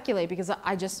hesitate to speculate because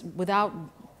I just, without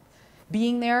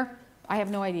being there, I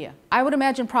have no idea. I would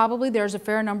imagine probably there's a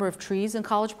fair number of trees in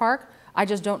College Park. I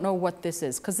just don't know what this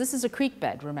is, because this is a creek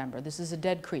bed, remember. This is a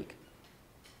dead creek.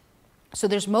 So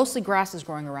there's mostly grasses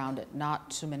growing around it,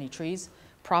 not too many trees,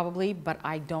 probably, but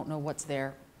I don't know what's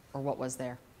there or what was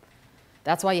there.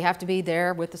 That's why you have to be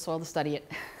there with the soil to study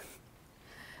it.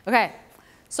 Okay,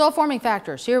 soil forming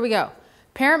factors, here we go.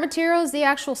 Parent material is the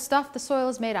actual stuff the soil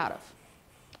is made out of.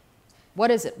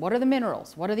 What is it? What are the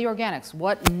minerals? What are the organics?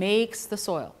 What makes the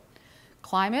soil?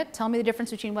 Climate, tell me the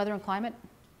difference between weather and climate.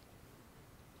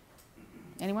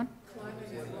 Anyone?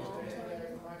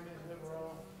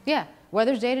 Yeah,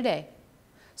 weather's day to day.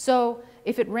 So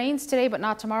if it rains today but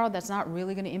not tomorrow, that's not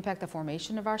really going to impact the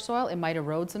formation of our soil. It might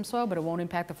erode some soil, but it won't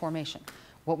impact the formation.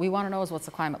 What we want to know is what's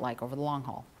the climate like over the long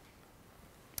haul.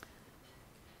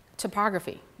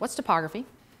 Topography. What's topography?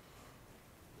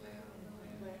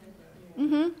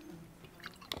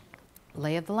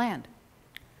 Lay of the land,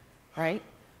 right?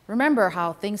 Remember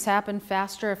how things happen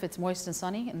faster if it's moist and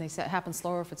sunny, and they happen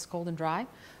slower if it's cold and dry?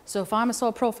 So if I'm a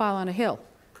soil profile on a hill,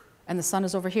 and the sun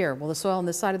is over here. Will the soil on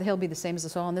this side of the hill be the same as the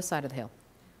soil on this side of the hill?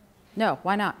 No,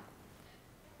 why not?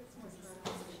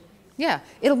 Yeah,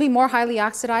 it'll be more highly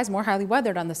oxidized, more highly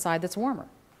weathered on the side that's warmer.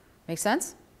 Make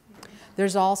sense?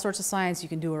 There's all sorts of science you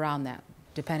can do around that,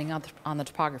 depending on the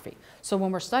topography. So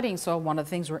when we're studying soil, one of the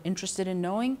things we're interested in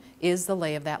knowing is the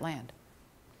lay of that land.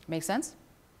 Make sense?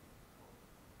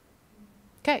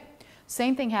 Okay,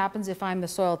 same thing happens if I'm the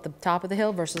soil at the top of the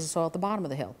hill versus the soil at the bottom of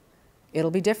the hill.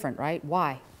 It'll be different, right?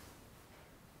 Why?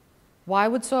 Why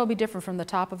would soil be different from the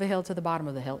top of a hill to the bottom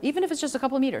of the hill, even if it's just a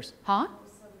couple of meters? Huh?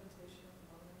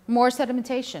 More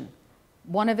sedimentation.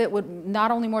 One of it would,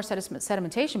 not only more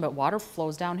sedimentation, but water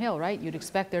flows downhill, right? You'd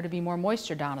expect there to be more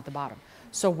moisture down at the bottom.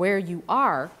 So where you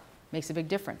are makes a big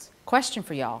difference. Question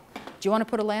for y'all. Do you want to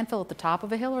put a landfill at the top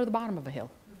of a hill or the bottom of a hill?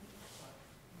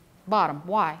 Bottom.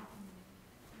 Why?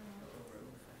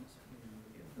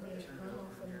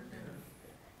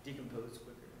 Decompose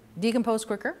quicker. Decompose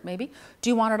quicker, maybe. Do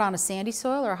you want it on a sandy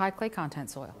soil or a high clay content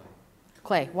soil?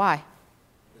 Clay. Why?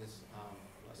 It's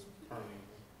less permeable.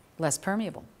 Less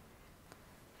permeable.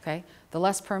 Okay? The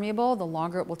less permeable, the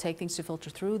longer it will take things to filter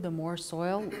through, the more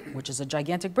soil, which is a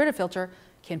gigantic Brita filter,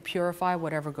 can purify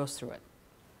whatever goes through it.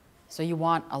 So you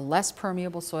want a less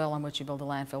permeable soil on which you build a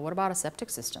landfill. What about a septic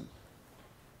system?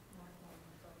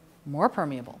 More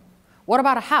permeable. What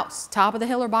about a house? Top of the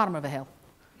hill or bottom of a hill?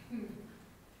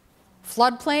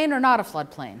 Floodplain or not a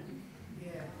floodplain?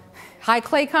 High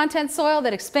clay content soil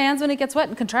that expands when it gets wet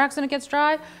and contracts when it gets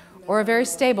dry, or a very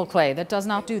stable clay that does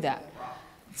not do that?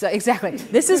 So exactly.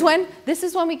 This is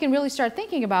when we can really start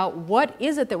thinking about what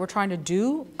is it that we're trying to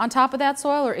do on top of that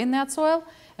soil or in that soil,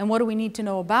 and what do we need to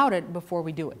know about it before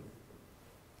we do it?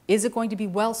 Is it going to be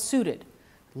well suited?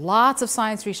 Lots of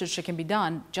science research that can be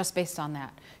done just based on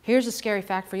that. Here's a scary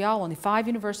fact for y'all. Only 5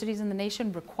 universities in the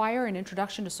nation require an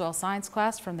introduction to soil science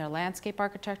class from their landscape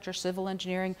architecture, civil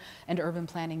engineering, and urban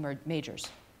planning majors.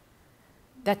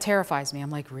 That terrifies me. I'm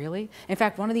like, really? In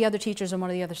fact, one of the other teachers in one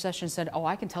of the other sessions said, oh,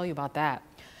 I can tell you about that.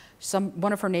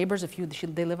 One of her neighbors,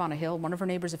 they live on a hill, one of her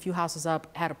neighbors a few houses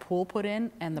up had a pool put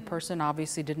in, and the person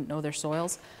obviously didn't know their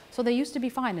soils. So they used to be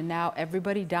fine, and now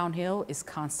everybody downhill is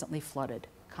constantly flooded.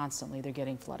 Constantly they're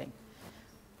getting flooding.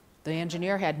 The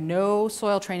engineer had no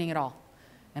soil training at all.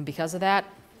 And because of that,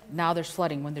 now there's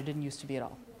flooding when there didn't used to be at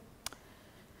all.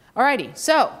 Alrighty,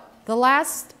 so the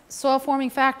last soil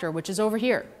forming factor, which is over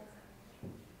here.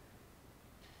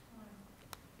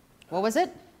 What was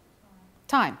it?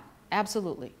 Time,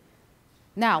 absolutely.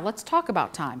 Now, let's talk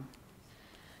about time.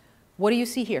 What do you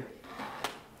see here?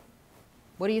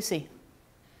 What do you see?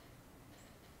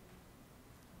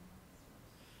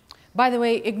 By the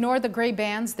way, ignore the gray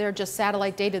bands. They're just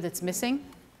satellite data that's missing.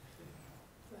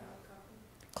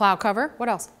 Cloud cover. What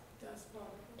else?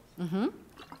 Mm-hmm.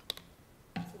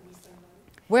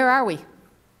 Where are we?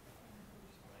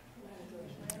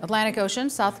 Atlantic Ocean,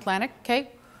 South Atlantic. Okay.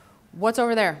 What's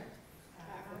over there?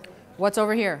 What's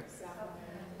over here?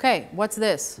 Okay, what's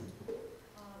this?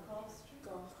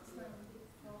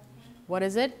 What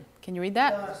is it? Can you read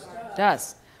that?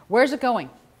 Dust. Where's it going?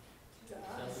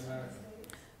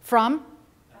 From?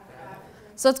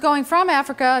 So it's going from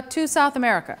Africa to South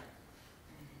America.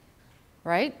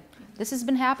 Right? This has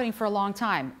been happening for a long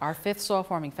time. Our 5th soil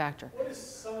forming factor. What is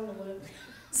sun glint?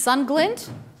 Sun glint?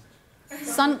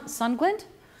 Sun glint?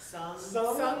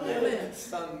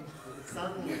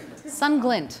 Sun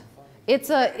glint.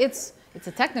 It's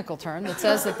a technical term that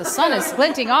says that the sun is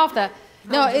glinting off the.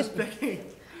 No,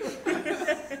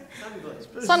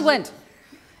 sun glint.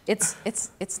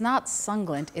 It's not sun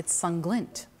glint. It's sun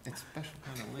glint. It's a special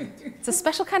kind of lint. It's a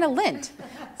special kind of lint.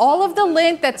 All of the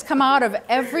lint that's come out of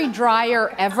every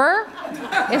dryer ever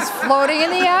is floating in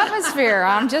the atmosphere.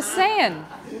 I'm just saying.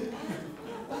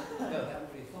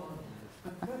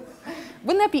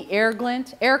 Wouldn't that be air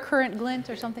glint, air current glint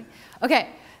or something? Okay,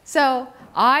 so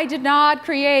I did not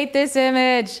create this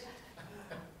image,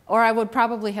 or I would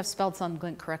probably have spelled sun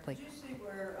glint correctly. Did you see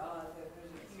where there's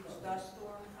a huge dust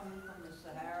storm coming from the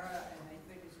Sahara, and they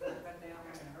think it's going to cut down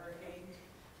on a hurricane?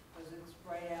 Because it's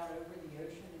right out over the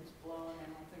ocean, it's blowing, I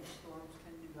don't think storms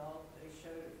can develop. They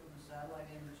showed it from the satellite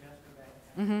image yesterday.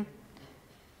 Mm-hmm.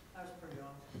 That was pretty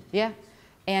awesome. Yeah,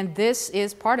 and this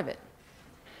is part of it.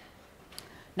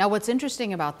 Now, what's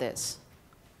interesting about this,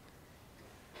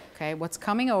 okay, what's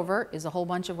coming over is a whole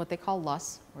bunch of what they call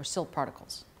loess, or silt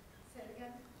particles. Say it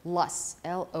again. Loess,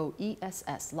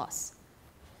 L-O-E-S-S, loess,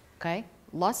 okay?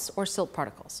 Loess or silt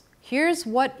particles. Here's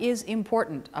what is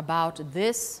important about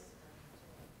this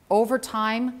over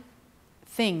time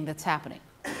thing that's happening,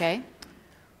 okay?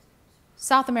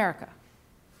 South America.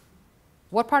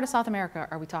 What part of South America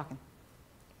are we talking?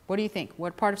 What do you think?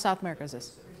 What part of South America is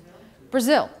this?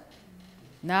 Brazil.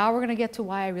 Now we're going to get to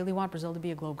why I really want Brazil to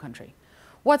be a globe country.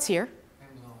 What's here?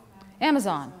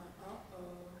 Amazon.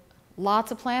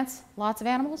 Lots of plants, lots of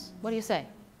animals. What do you say?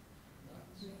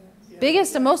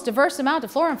 Biggest and most diverse amount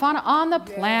of flora and fauna on the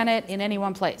planet in any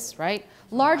one place, right?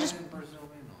 Largest.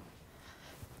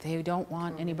 They don't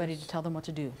want anybody to tell them what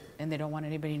to do, and they don't want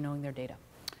anybody knowing their data.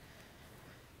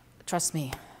 Trust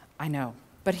me, I know.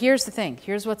 But here's the thing.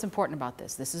 Here's what's important about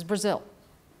this. This is Brazil.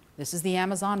 This is the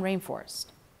Amazon rainforest.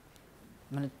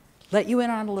 I'm going to let you in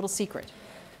on a little secret.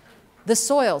 The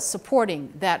soils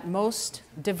supporting that most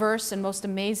diverse and most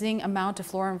amazing amount of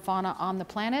flora and fauna on the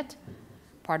planet,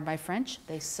 pardon my French,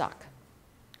 they suck.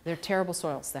 They're terrible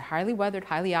soils. They're highly weathered,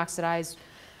 highly oxidized,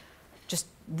 just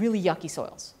really yucky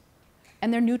soils.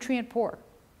 And they're nutrient poor.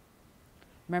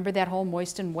 Remember that whole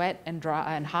moist and wet and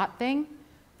dry and hot thing?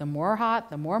 The more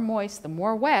hot, the more moist, the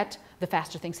more wet, the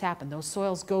faster things happen. Those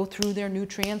soils go through their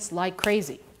nutrients like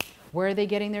crazy. Where are they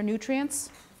getting their nutrients?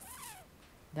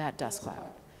 That dust cloud.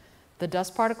 The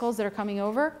dust particles that are coming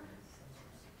over,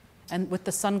 and with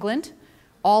the sun glint,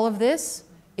 all of this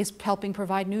is helping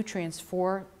provide nutrients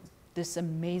for this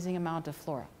amazing amount of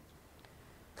flora.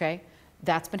 Okay?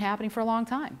 That's been happening for a long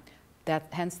time.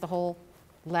 Hence the whole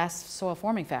less soil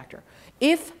forming factor.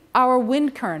 If our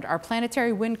wind current, our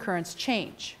planetary wind currents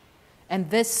change,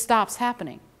 and this stops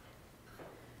happening,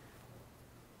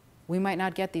 we might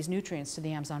not get these nutrients to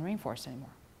the Amazon rainforest anymore.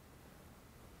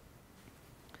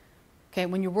 Okay,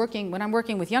 when I'm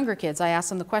working with younger kids, I ask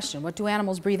them the question, what do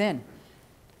animals breathe in?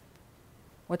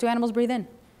 What do animals breathe in?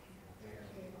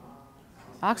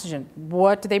 Oxygen.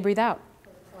 What do they breathe out?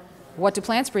 What do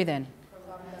plants breathe in?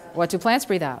 What do plants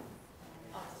breathe out?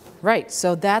 Right,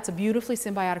 so that's a beautifully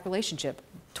symbiotic relationship.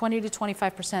 20 to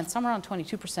 25%, somewhere around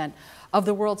 22% of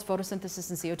the world's photosynthesis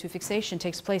and CO2 fixation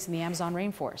takes place in the Amazon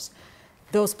rainforest.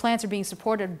 Those plants are being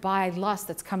supported by lust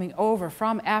that's coming over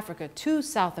from Africa to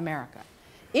South America.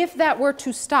 If that were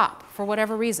to stop for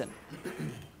whatever reason,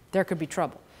 there could be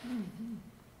trouble.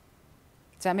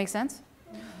 Does that make sense?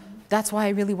 That's why I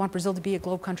really want Brazil to be a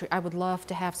globe country. I would love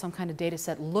to have some kind of data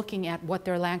set looking at what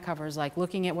their land cover is like,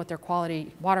 looking at what their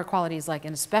water quality is like,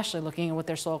 and especially looking at what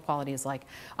their soil quality is like.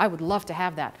 I would love to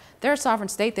have that. They're a sovereign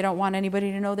state. They don't want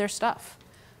anybody to know their stuff.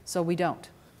 So we don't.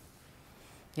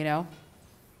 You know?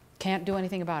 Can't do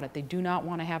anything about it. They do not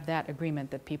want to have that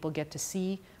agreement that people get to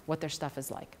see what their stuff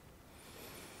is like.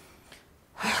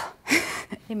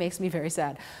 It makes me very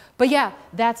sad. But yeah,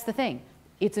 that's the thing.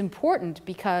 It's important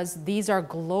because these are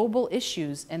global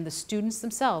issues and the students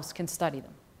themselves can study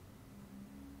them.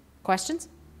 Questions?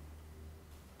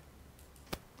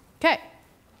 Okay.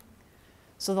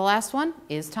 So the last one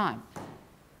is time.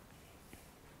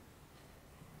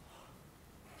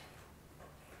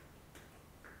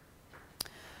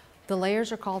 The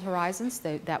layers are called horizons.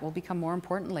 That will become more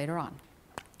important later on.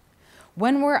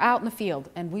 When we're out in the field,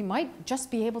 and we might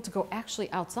just be able to go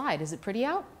actually outside. Is it pretty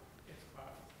out?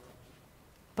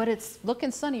 But it's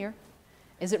looking sunnier.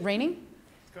 Is it raining?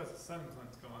 It's because the sun's when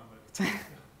it's going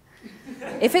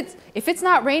on. If it's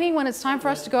not raining when it's time for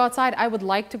us to go outside, I would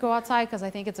like to go outside because I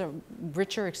think it's a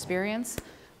richer experience.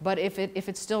 But if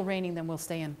it's still raining, then we'll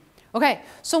stay in. Okay,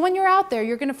 so when you're out there,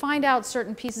 you're going to find out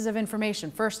certain pieces of information.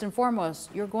 First and foremost,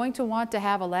 you're going to want to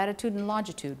have a latitude and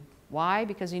longitude. Why?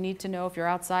 Because you need to know if you're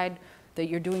outside that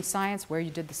you're doing science, where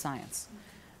you did the science.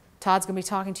 Todd's going to be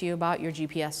talking to you about your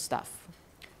GPS stuff.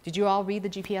 Did you all read the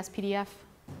GPS PDF?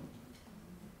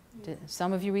 Did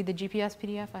some of you read the GPS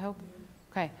PDF, I hope?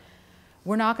 Okay.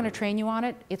 We're not going to train you on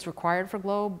it. It's required for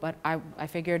GLOBE, but I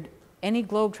figured any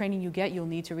GLOBE training you get, you'll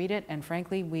need to read it. And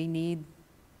frankly, we need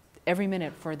every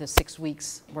minute for the 6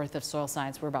 weeks worth of soil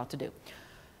science we're about to do.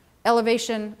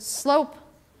 Elevation, slope,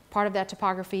 part of that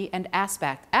topography, and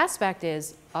aspect. Aspect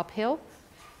is uphill.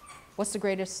 What's the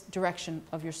greatest direction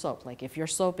of your slope? Like if your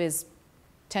slope is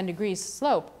 10 degrees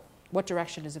slope, what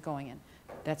direction is it going in?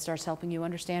 That starts helping you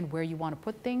understand where you want to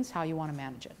put things, how you want to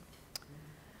manage it.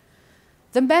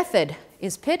 The method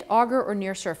is pit, auger, or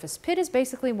near surface. Pit is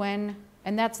basically when,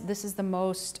 and this is the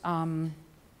most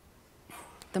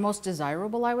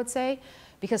desirable, I would say,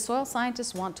 because soil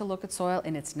scientists want to look at soil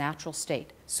in its natural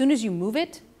state. As soon as you move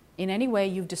it, in any way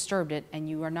you've disturbed it, and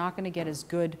you are not going to get as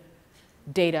good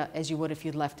data as you would if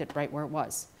you'd left it right where it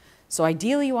was. So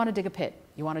ideally you want to dig a pit.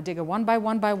 You want to dig a 1 by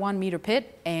 1 by 1 meter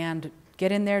pit and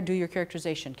get in there, do your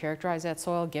characterization, characterize that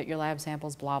soil, get your lab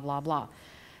samples, blah, blah, blah.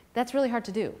 That's really hard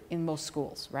to do in most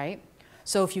schools, right?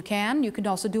 So if you can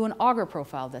also do an auger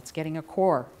profile that's getting a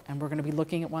core, and we're going to be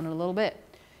looking at one in a little bit.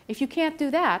 If you can't do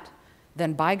that,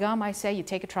 then by gum, I say you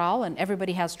take a trowel, and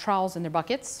everybody has trowels in their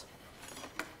buckets.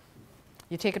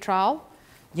 You take a trowel,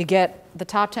 you get the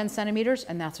top 10 centimeters,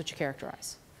 and that's what you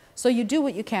characterize. So you do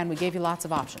what you can. We gave you lots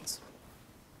of options.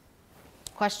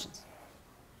 Questions?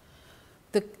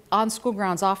 On school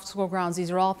grounds, off school grounds,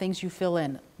 these are all things you fill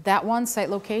in. That one, site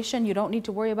location, you don't need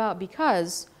to worry about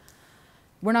because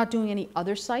we're not doing any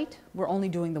other site. We're only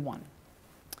doing the one.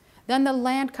 Then the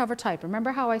land cover type.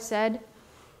 Remember how I said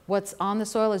what's on the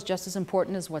soil is just as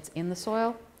important as what's in the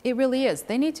soil? It really is.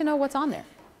 They need to know what's on there,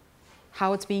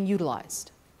 how it's being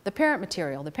utilized. The parent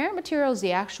material. The parent material is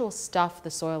the actual stuff the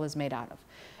soil is made out of.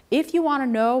 If you want to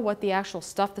know what the actual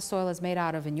stuff the soil is made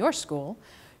out of in your school,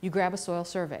 you grab a soil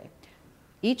survey.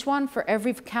 Each one for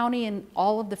every county in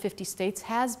all of the 50 states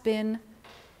has been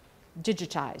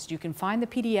digitized. You can find the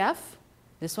PDF.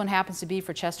 This one happens to be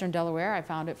for Chester and Delaware. I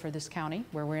found it for this county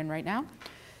where we're in right now.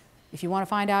 If you want to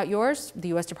find out yours, the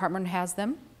U.S. Department has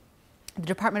them. The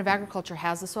Department of Agriculture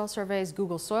has the soil surveys.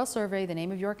 Google soil survey, the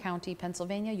name of your county,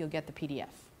 Pennsylvania, you'll get the PDF.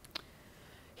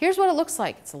 Here's what it looks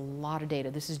like. It's a lot of data.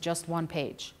 This is just one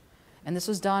page. And this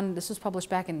was published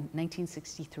back in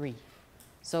 1963.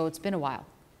 So it's been a while.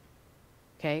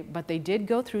 Okay, but they did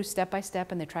go through step by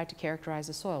step and they tried to characterize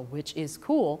the soil, which is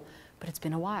cool, but it's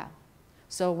been a while.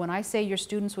 So when I say your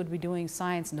students would be doing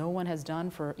science no one has done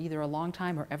for either a long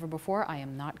time or ever before, I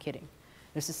am not kidding.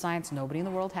 This is science nobody in the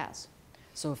world has.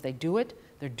 So if they do it,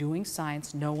 they're doing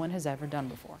science no one has ever done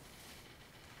before.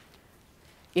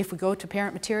 If we go to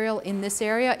parent material in this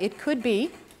area, it could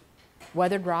be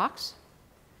weathered rocks.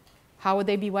 How would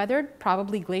they be weathered?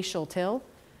 Probably glacial till.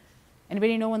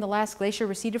 Anybody know when the last glacier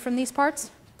receded from these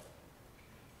parts?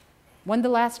 When did the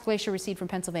last glacier recede from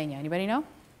Pennsylvania? Anybody know?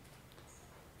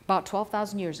 About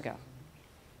 12,000 years ago.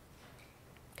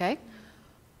 Okay?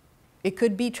 It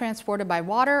could be transported by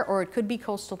water or it could be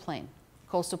coastal plain.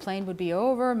 Coastal plain would be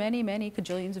over many, many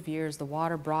cajillions of years. The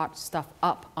water brought stuff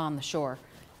up on the shore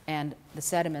and the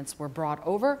sediments were brought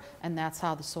over and that's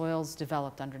how the soils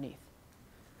developed underneath.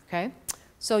 Okay?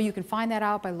 So you can find that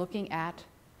out by looking at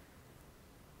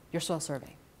your soil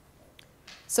survey.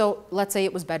 So let's say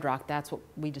it was bedrock. That's what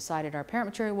we decided our parent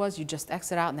material was. You just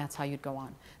exit out and that's how you'd go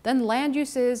on. Then land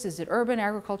use is it urban,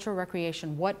 agricultural,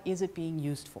 recreation? What is it being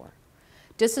used for?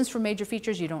 Distance from major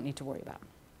features you don't need to worry about.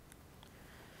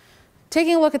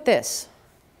 Taking a look at this.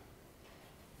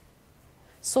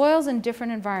 Soils in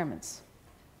different environments.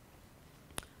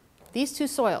 These two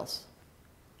soils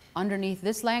underneath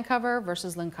this land cover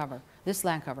versus this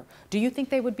land cover. Do you think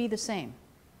they would be the same?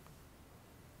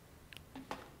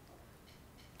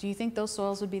 Do you think those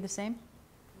soils would be the same?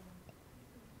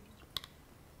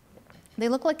 They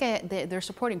look like they're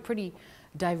supporting pretty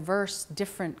diverse,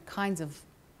 different kinds of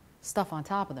stuff on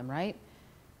top of them, right?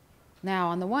 Now,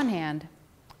 on the one hand,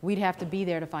 we'd have to be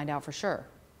there to find out for sure.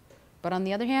 But on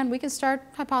the other hand, we can start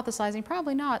hypothesizing,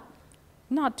 probably not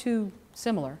too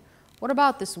similar. What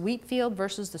about this wheat field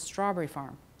versus the strawberry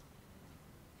farm?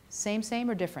 Same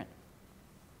or different?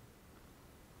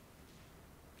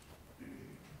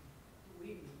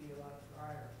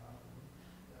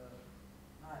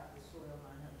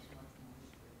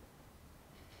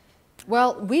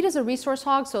 Well, wheat is a resource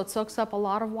hog, so it soaks up a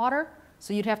lot of water,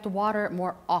 so you'd have to water it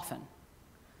more often.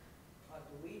 Like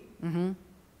the wheat? Mm-hmm.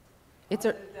 I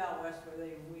lived out west where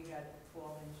we had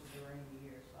 12 inches of rain a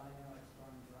year, so I know it's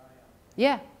going to dry up.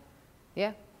 Yeah,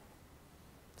 yeah.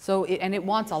 So, it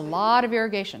wants a lot of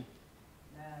irrigation.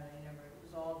 No, it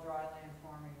was all dry land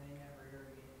farming, they never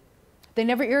irrigated it. They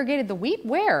never irrigated the wheat?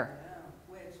 Where?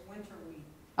 No, it's winter wheat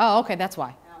Oh, okay, that's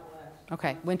why. out west.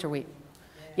 Okay, winter wheat.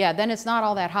 Yeah, then it's not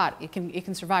all that hot. It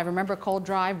can survive. Remember cold,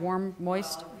 dry, warm,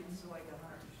 moist? It's like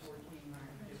 114,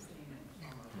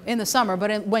 115. In the summer,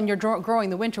 but when you're growing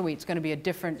the winter wheat, it's going to be a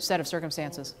different set of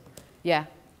circumstances. Yeah.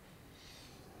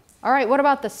 All right, what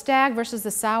about the stag versus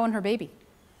the sow and her baby?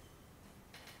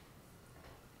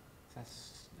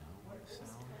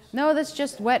 No, that's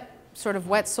just wet, sort of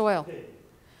wet soil.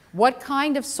 What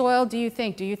kind of soil do you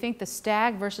think? Do you think the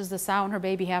stag versus the sow and her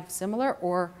baby have similar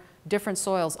or different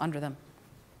soils under them?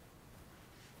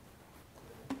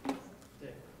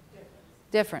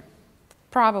 Different.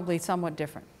 Probably somewhat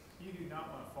different. You do not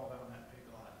want to fall down that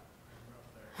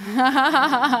big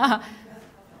lot. Up there.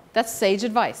 That's sage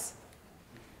advice.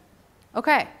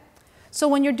 Okay, so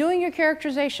when you're doing your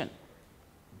characterization,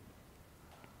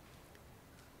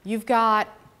 you've got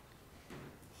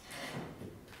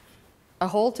a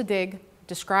hole to dig,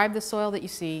 describe the soil that you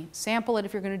see, sample it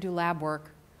if you're going to do lab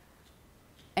work,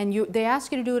 and they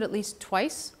ask you to do it at least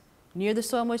twice, near the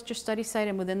soil moisture study site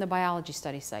and within the biology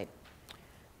study site.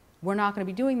 We're not going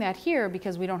to be doing that here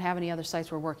because we don't have any other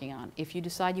sites we're working on. If you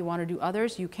decide you want to do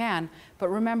others, you can. But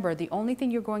remember, the only thing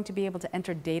you're going to be able to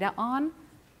enter data on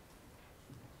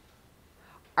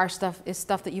is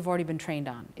stuff that you've already been trained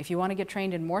on. If you want to get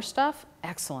trained in more stuff,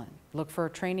 excellent. Look for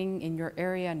training in your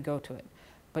area and go to it.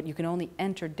 But you can only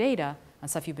enter data on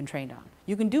stuff you've been trained on.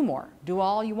 You can do more. Do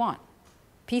all you want.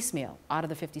 Piecemeal out of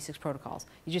the 56 protocols.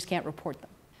 You just can't report them.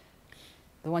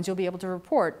 The ones you'll be able to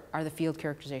report are the field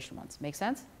characterization ones. Make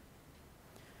sense?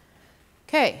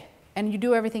 Okay, and you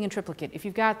do everything in triplicate. If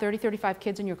you've got 30, 35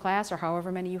 kids in your class or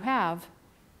however many you have,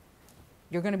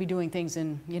 you're going to be doing things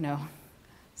in, you know,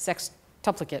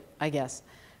 sextuplicate, I guess,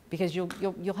 because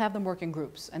you'll have them work in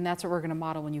groups, and that's what we're going to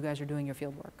model when you guys are doing your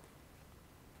field work.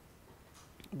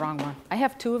 Wrong one. I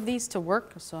have 2 of these to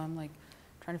work, so I'm like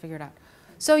trying to figure it out.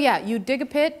 So yeah, you dig a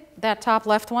pit, that top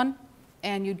left one,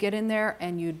 and you'd get in there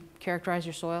and you'd characterize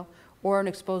your soil, or an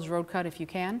exposed road cut if you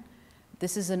can.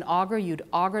 This is an auger. You'd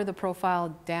auger the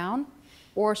profile down,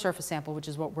 or surface sample, which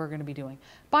is what we're going to be doing.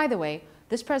 By the way,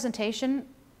 this presentation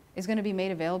is going to be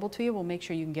made available to you. We'll make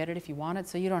sure you can get it if you want it,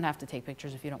 so you don't have to take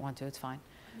pictures if you don't want to. It's fine.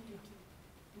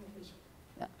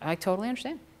 I totally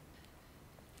understand.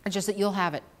 It's just that you'll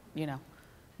have it, you know,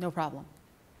 no problem.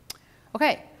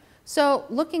 Okay, so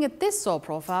looking at this soil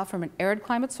profile from an arid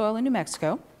climate soil in New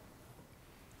Mexico,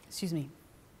 excuse me,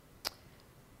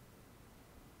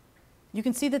 you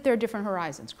can see that there are different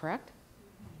horizons, correct?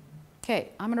 Okay,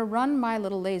 I'm going to run my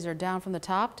little laser down from the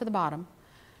top to the bottom,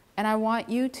 and I want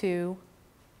you to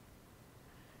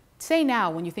say now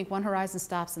when you think one horizon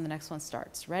stops and the next one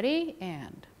starts. Ready?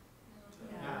 And.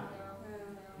 Now.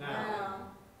 Now.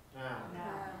 Now.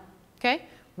 Okay,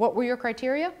 what were your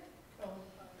criteria?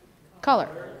 Color.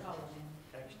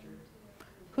 Texture.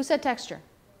 Who said texture?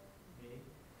 Me.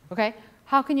 Okay,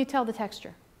 how can you tell the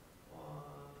texture?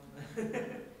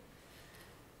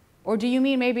 Or do you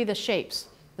mean maybe the shapes,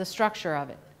 the structure of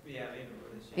it? Yeah, maybe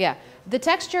really shape. Yeah, the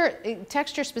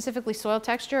texture, specifically soil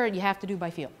texture, you have to do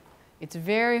by feel. It's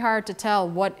very hard to tell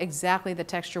what exactly the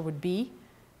texture would be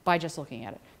by just looking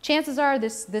at it. Chances are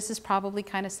this is probably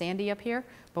kind of sandy up here,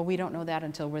 but we don't know that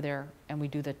until we're there and we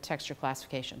do the texture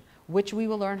classification, which we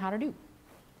will learn how to do.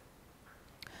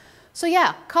 So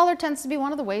yeah, color tends to be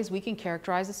one of the ways we can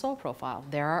characterize a soil profile.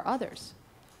 There are others.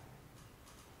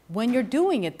 When you're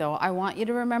doing it, though, I want you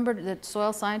to remember that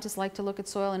soil scientists like to look at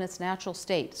soil in its natural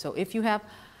state. So if you have,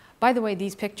 by the way,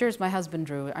 these pictures my husband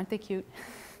drew, aren't they cute?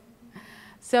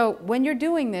 So when you're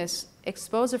doing this,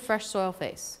 expose a fresh soil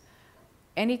face.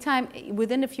 Anytime,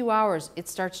 within a few hours, it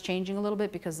starts changing a little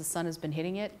bit because the sun has been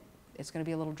hitting it. It's going to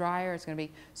be a little drier. It's going to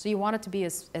be, so you want it to be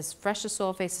as fresh a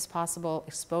soil face as possible,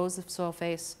 expose the soil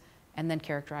face, and then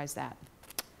characterize that.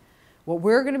 What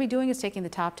we're going to be doing is taking the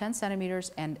top 10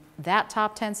 centimeters, and that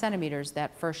top 10 centimeters,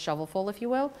 that first shovelful, if you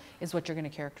will, is what you're going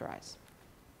to characterize.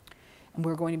 And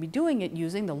we're going to be doing it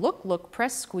using the look,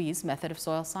 press, squeeze method of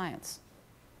soil science.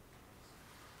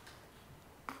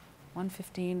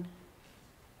 1:15.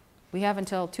 We have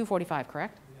until 2:45,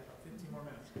 correct? We have about 15 more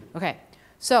minutes. Okay,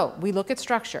 so we look at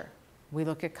structure, we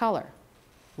look at color,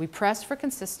 we press for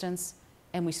consistency,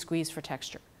 and we squeeze for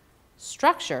texture.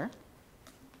 Structure,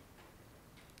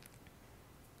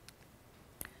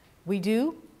 we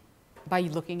do by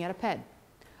looking at a PED.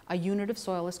 A unit of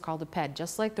soil is called a PED.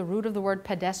 Just like the root of the word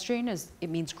pedestrian is, it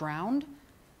means ground,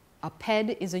 a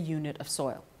PED is a unit of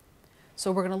soil.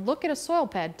 So we're going to look at a soil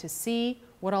PED to see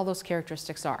what all those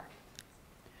characteristics are.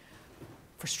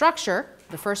 For structure,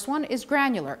 the first one is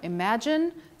granular.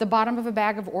 Imagine the bottom of a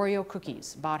bag of Oreo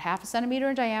cookies, about 1/2 centimeter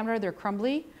in diameter. They're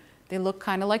crumbly. They look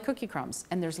kind of like cookie crumbs,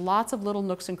 and there's lots of little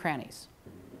nooks and crannies.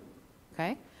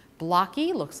 Okay?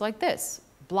 Blocky looks like this.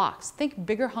 Blocks. Think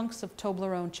bigger hunks of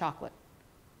Toblerone chocolate.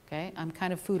 Okay? I'm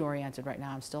kind of food oriented right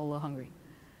now. I'm still a little hungry.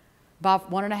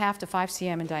 About 1.5 to 5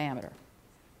 cm in diameter.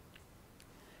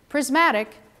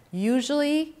 Prismatic,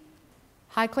 usually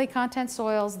high clay content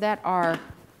soils that are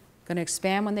going to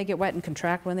expand when they get wet and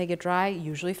contract when they get dry,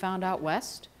 usually found out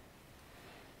west.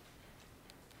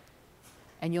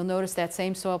 And you'll notice that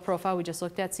same soil profile we just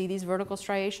looked at. See these vertical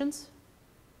striations?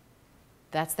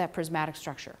 That's that prismatic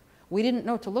structure. We didn't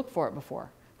know to look for it before,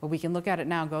 but we can look at it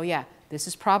now and go, yeah, this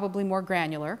is probably more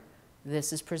granular.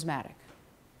 This is prismatic.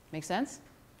 Make sense?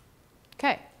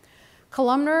 Okay.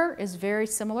 Columnar is very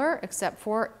similar, except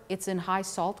for it's in high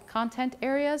salt content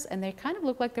areas, and they kind of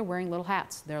look like they're wearing little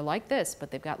hats. They're like this,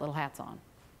 but they've got little hats on.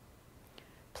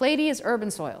 Platy is urban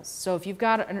soils. So if you've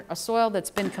got a soil that's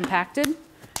been compacted,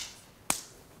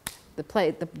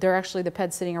 they're actually the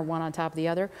PEDs sitting are one on top of the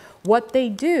other. What they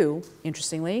do,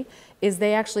 interestingly, is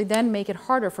they actually then make it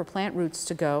harder for plant roots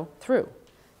to go through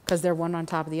because they're one on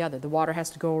top of the other. The water has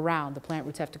to go around. The plant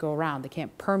roots have to go around. They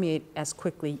can't permeate as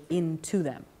quickly into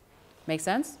them. Make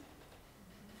sense?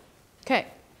 Okay.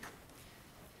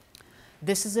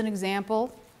 This is an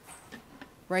example.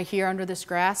 right here under this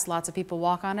grass, lots of people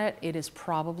walk on it, it is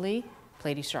probably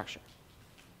platy structure.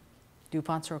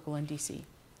 DuPont Circle in DC.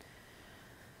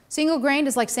 Single grained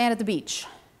is like sand at the beach.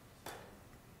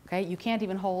 Okay, you can't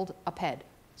even hold a ped.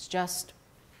 It's just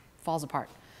falls apart.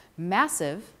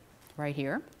 Massive, right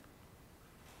here,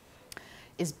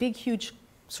 is big, huge,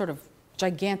 sort of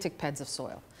gigantic peds of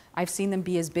soil. I've seen them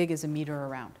be as big as a meter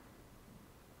around.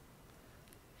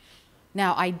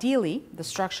 Now, ideally, the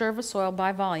structure of a soil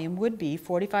by volume would be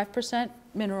 45%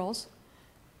 minerals,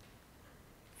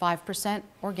 5%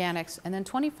 organics, and then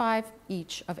 25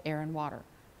 each of air and water.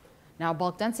 Now,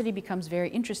 bulk density becomes very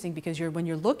interesting because when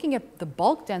you're looking at the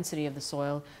bulk density of the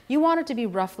soil, you want it to be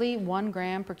roughly 1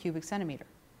 gram per cubic centimeter.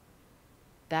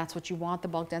 That's what you want the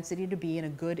bulk density to be in a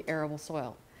good arable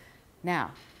soil.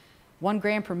 Now, 1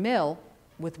 gram per mil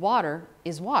with water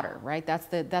is water, right? That's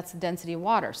the density of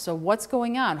water. So what's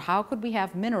going on? How could we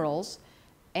have minerals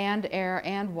and air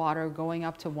and water going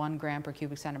up to 1 gram per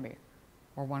cubic centimeter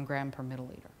or 1 gram per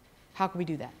milliliter? How could we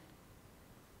do that?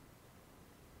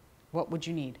 What would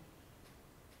you need?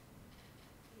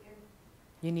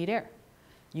 You need air.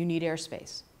 You need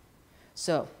airspace.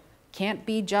 So can't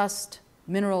be just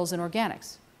minerals and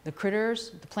organics. The critters,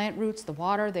 the plant roots, the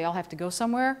water, they all have to go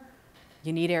somewhere.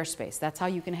 You need airspace. That's how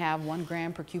you can have 1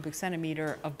 gram per cubic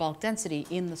centimeter of bulk density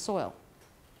in the soil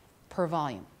per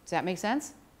volume. Does that make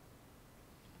sense?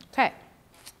 Okay.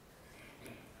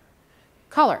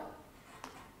 Color.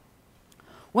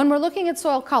 When we're looking at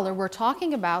soil color, we're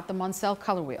talking about the Munsell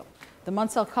color wheel. The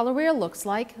Munsell color wheel looks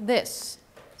like this.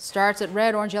 Starts at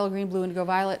red, orange, yellow, green, blue, indigo,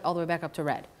 violet, all the way back up to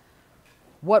red.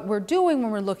 What we're doing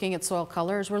when we're looking at soil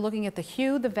color is we're looking at the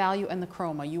hue, the value, and the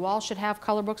chroma. You all should have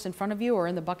color books in front of you or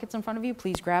in the buckets in front of you.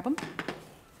 Please grab them.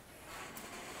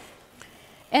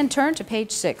 And turn to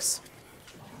page 6.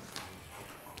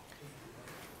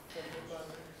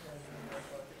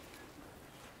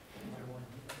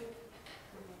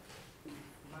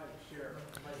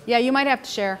 Yeah, you might have to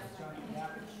share.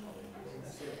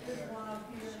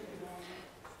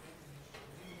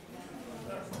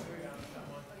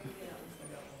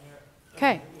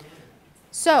 Okay,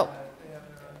 so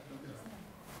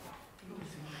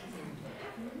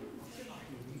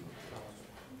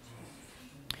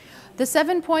the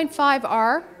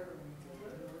 7.5R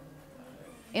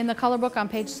in the color book on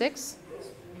page 6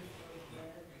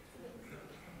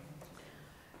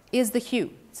 is the hue.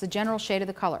 It's the general shade of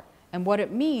the color. And what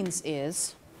it means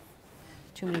is,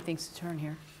 too many things to turn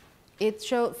here. It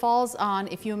falls on,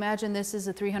 if you imagine this is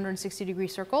a 360-degree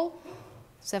circle,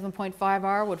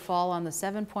 7.5R would fall on the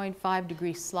 7.5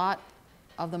 degree slot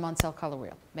of the Munsell color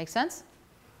wheel. Make sense?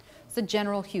 It's the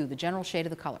general hue, the general shade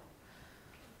of the color.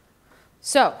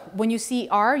 So when you see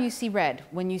R, you see red.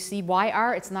 When you see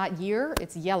YR, it's not year,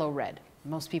 it's yellow-red.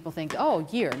 Most people think, oh,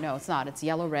 year. No, it's not. It's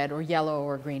yellow-red or yellow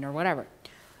or green or whatever.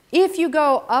 If you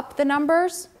go up the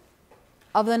numbers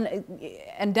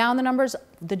and down the numbers,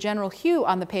 the general hue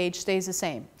on the page stays the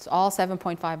same. It's all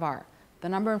 7.5R. The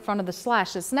number in front of the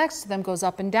slash that's next to them goes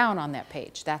up and down on that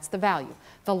page. That's the value.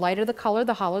 The lighter the color,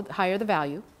 the higher the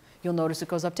value. You'll notice it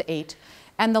goes up to 8.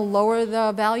 And the lower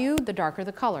the value, the darker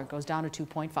the color. It goes down to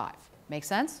 2.5. Make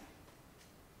sense?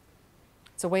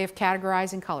 It's a way of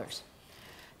categorizing colors.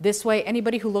 This way,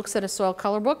 anybody who looks at a soil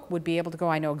color book would be able to go,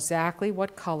 I know exactly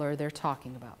what color they're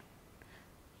talking about.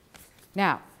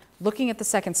 Now, looking at the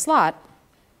second slot,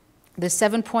 the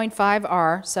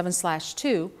 7.5R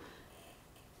 7/2,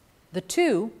 the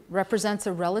 2 represents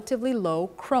a relatively low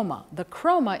chroma. The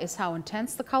chroma is how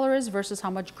intense the color is versus how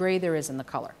much gray there is in the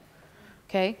color.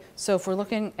 Okay, so if we're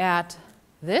looking at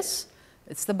this,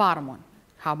 it's the bottom one.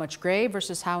 How much gray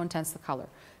versus how intense the color.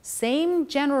 Same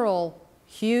general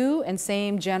hue and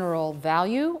same general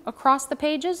value across the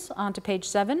pages onto page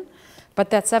 7, but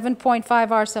that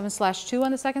 7.5R 7/2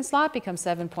 on the second slot becomes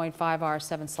 7.5R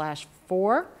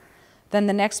 7/4. Then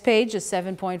the next page is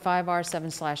 7.5R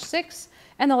 7/6.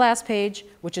 And the last page,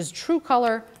 which is true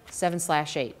color,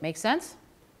 7/8. Make sense?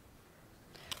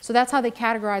 So that's how they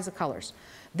categorize the colors.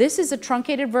 This is a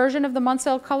truncated version of the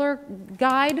Munsell color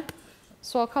guide,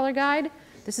 soil color guide.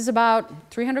 This is about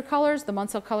 300 colors. The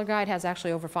Munsell color guide has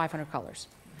actually over 500 colors.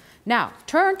 Now,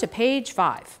 turn to page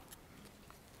 5.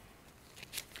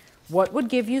 What would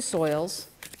give you soils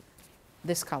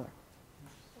this color?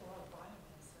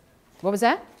 What was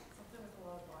that?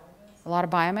 A lot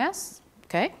of biomass.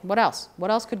 Okay, what else? What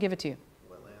else could give it to you?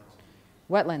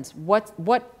 Wetlands.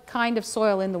 What kind of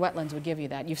soil in the wetlands would give you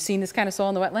that? You've seen this kind of soil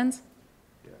in the wetlands?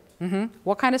 Yeah.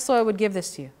 What kind of soil would give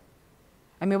this to you?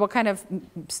 I mean, what kind of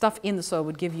stuff in the soil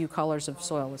would give you colors of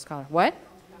soil this color? What?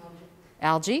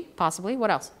 Algae, possibly. What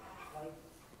else?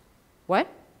 What?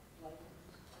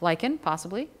 Lichen,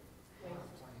 possibly.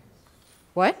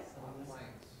 What?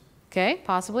 Okay,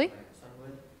 possibly.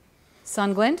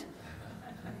 Sunglint.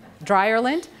 Dryer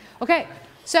lint. Okay,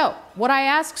 so what I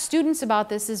ask students about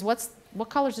this is what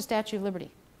color is the Statue of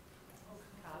Liberty?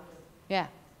 Yeah,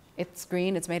 it's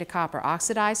green, it's made of copper.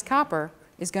 Oxidized copper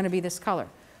is going to be this color.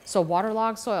 So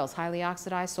waterlogged soils, highly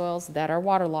oxidized soils that are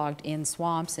waterlogged in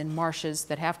swamps and marshes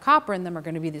that have copper in them are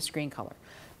going to be this green color.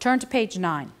 Turn to page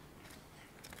 9.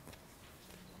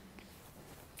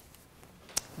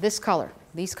 This color,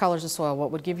 these colors of soil,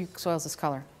 what would give you soils this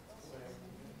color?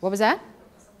 What was that?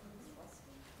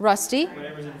 Rusty.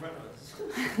 Whatever's in front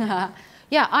of us.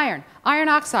 Yeah, iron. Iron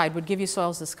oxide would give you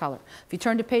soils this color. If you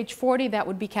turn to page 40, that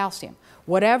would be calcium.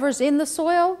 Whatever's in the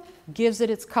soil gives it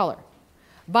its color.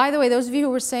 By the way, those of you who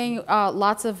were saying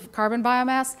lots of carbon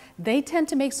biomass, they tend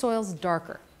to make soils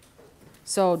darker.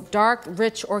 So dark,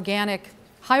 rich, organic,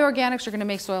 high organics are going to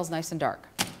make soils nice and dark.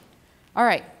 All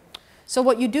right. So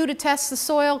what you do to test the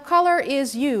soil color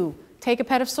is you take a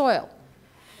pet of soil.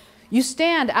 You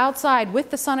stand outside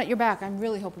with the sun at your back. I'm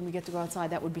really hoping we get to go outside.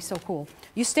 That would be so cool.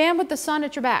 You stand with the sun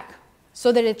at your back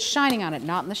so that it's shining on it,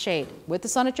 not in the shade. With the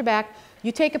sun at your back,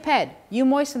 you take a ped. You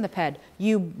moisten the ped.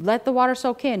 You let the water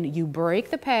soak in. You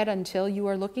break the ped until you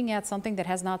are looking at something that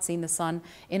has not seen the sun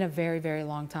in a very, very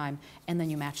long time. And then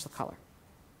you match the color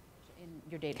in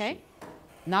your data sheet.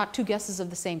 Not two guesses of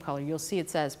the same color. You'll see it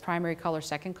says primary color,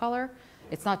 second color.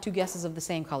 It's not two guesses of the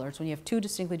same color. It's when you have two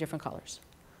distinctly different colors.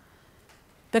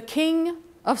 The king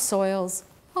of soils,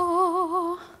 the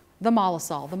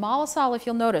mollisol. The mollisol, if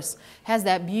you'll notice, has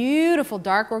that beautiful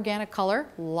dark organic color,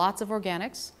 lots of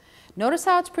organics. Notice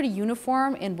how it's pretty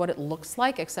uniform in what it looks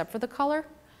like except for the color,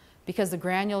 because the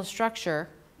granular structure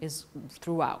is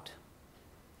throughout.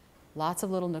 Lots of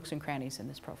little nooks and crannies in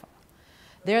this profile.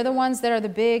 They're the ones that are the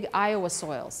big Iowa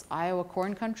soils. Iowa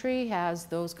corn country has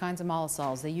those kinds of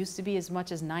mollisols. They used to be as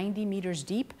much as 90 meters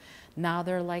deep. Now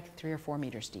they're like 3 or 4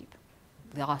 meters deep.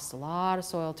 They lost a lot of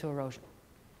soil to erosion,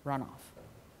 runoff.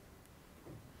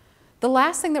 The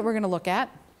last thing that we're going to look at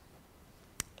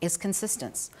is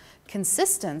consistence.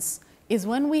 Consistence is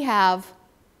when we have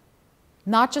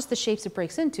not just the shapes it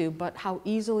breaks into, but how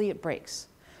easily it breaks.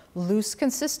 Loose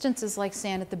consistence is like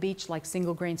sand at the beach, like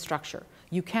single grain structure.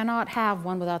 You cannot have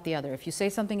one without the other. If you say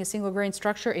something is single grain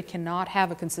structure, it cannot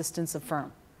have a consistence of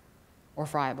firm or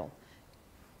friable.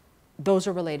 Those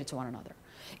are related to one another.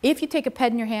 If you take a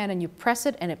ped in your hand and you press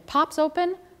it and it pops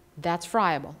open, that's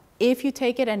friable. If you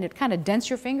take it and it kind of dents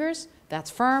your fingers,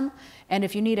 that's firm. And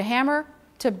if you need a hammer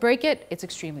to break it, it's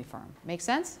extremely firm. Make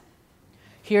sense?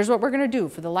 Here's what we're going to do.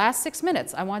 For the last 6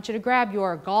 minutes, I want you to grab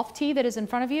your golf tee that is in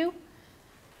front of you.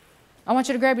 I want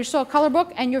you to grab your soil color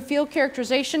book and your field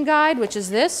characterization guide, which is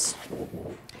this,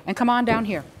 and come on down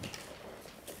here.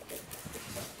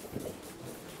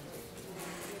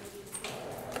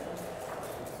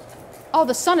 Oh,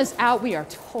 the sun is out. We are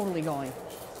totally going.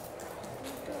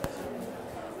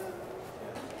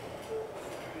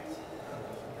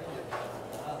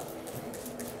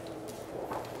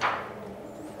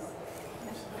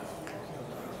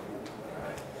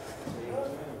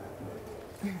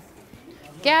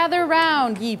 Gather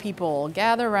round, ye people.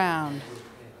 Gather round.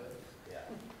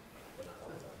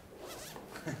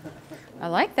 I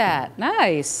like that.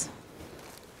 Nice.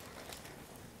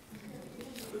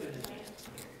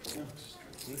 Can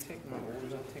you take my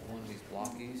orders? I'll take one of these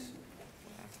blockies.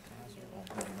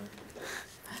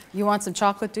 You want some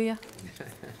chocolate, do you?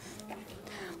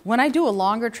 When I do a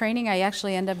longer training, I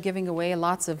actually end up giving away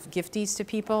lots of gifties to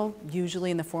people,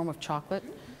 usually in the form of chocolate.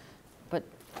 But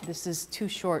this is too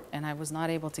short, and I was not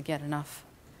able to get enough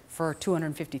for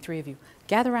 253 of you.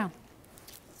 Gather around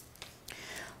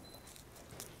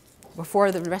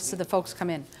before the rest of the folks come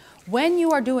in. When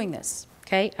you are doing this,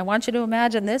 okay, I want you to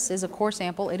imagine this is a core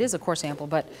sample. It is a core sample,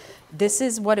 but this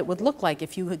is what it would look like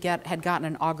if you had gotten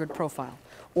an augured profile.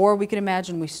 Or we could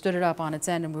imagine we stood it up on its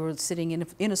end and we were sitting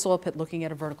in a soil pit looking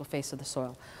at a vertical face of the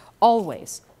soil.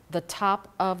 Always, the top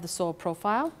of the soil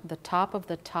profile, the top of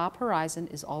the top horizon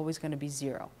is always going to be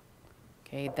 0.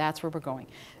 Okay, that's where we're going.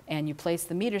 And you place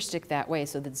the meter stick that way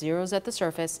so that 0 is at the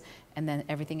surface and then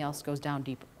everything else goes down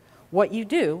deeper. What you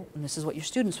do, and this is what your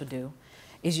students would do,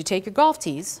 is you take your golf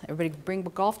tees. Everybody bring a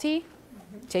golf tee?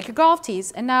 Take your golf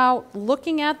tees, and now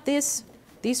looking at these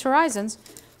horizons,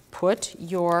 put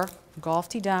your golf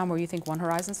tee down where you think one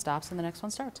horizon stops and the next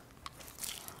one starts.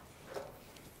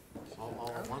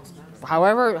 All at once now?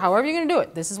 However you're going to do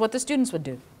it. This is what the students would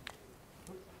do.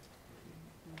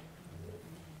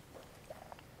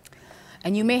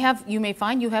 And you may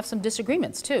find you have some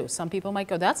disagreements too. Some people might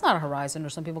go, that's not a horizon, or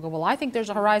some people go, well, I think there's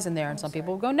a horizon there, and some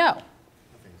people will go, no.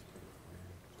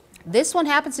 This one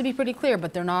happens to be pretty clear,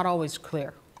 but they're not always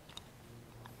clear.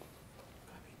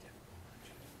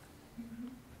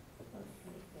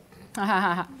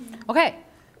 Okay,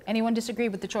 anyone disagree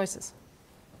with the choices?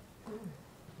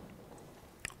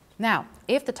 Now,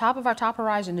 if the top of our top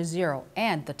horizon is 0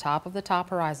 and the top of the top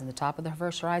horizon, the top of the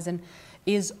first horizon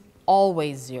is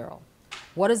always 0,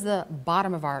 what is the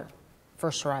bottom of our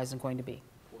first horizon going to be?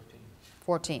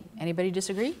 14. Anybody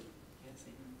disagree?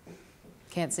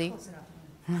 Can't see?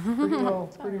 Pretty well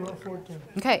 14.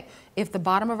 Okay, if the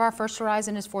bottom of our first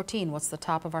horizon is 14, what's the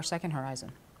top of our second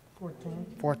horizon?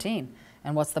 14, 14.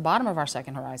 And what's the bottom of our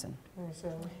second horizon?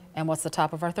 27. And what's the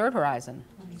top of our third horizon?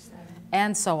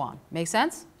 And so on. Make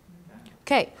sense?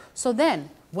 Okay, so then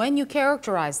when you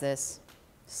characterize this,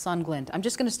 sun glint. I'm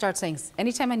just going to start saying,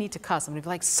 anytime I need to cuss, I'm going to be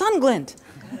like, sun glint.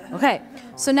 Okay,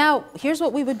 so now here's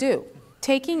what we would do.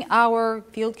 Taking our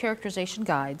field characterization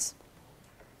guides,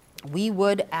 we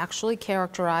would actually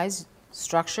characterize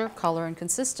structure, color, and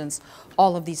consistency,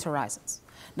 all of these horizons.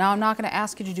 Now, I'm not going to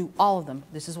ask you to do all of them.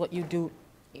 This is what you do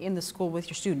in the school with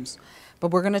your students. But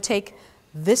we're going to take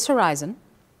this horizon,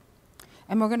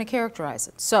 and we're going to characterize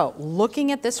it. So,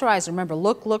 looking at this horizon, remember,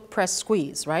 look, press,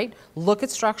 squeeze, right? Look at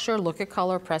structure, look at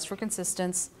color, press for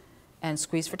consistency, and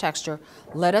squeeze for texture.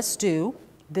 Let us do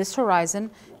this horizon.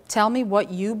 Tell me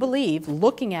what you believe,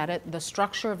 looking at it, the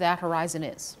structure of that horizon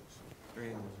is.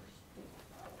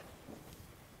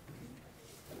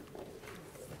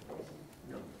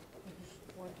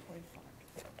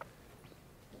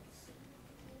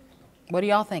 What do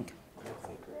y'all think?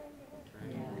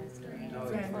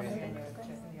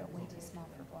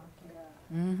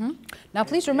 Now,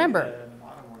 please remember, The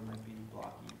bottom one might be blocky.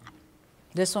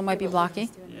 this one might be blocky.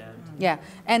 Yeah,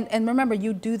 and remember,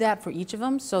 you do that for each of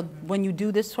them. So when you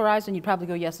do this horizon, you'd probably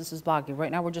go, yes, this is blocky.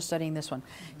 Right now, we're just studying this one.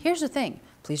 Here's the thing.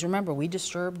 Please remember, we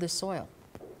disturbed this soil,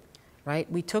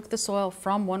 right? We took the soil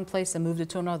from one place and moved it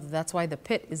to another. That's why the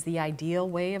pit is the ideal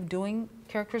way of doing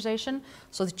characterization,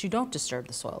 so that you don't disturb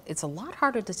the soil. It's a lot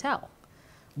harder to tell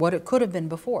what it could have been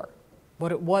before,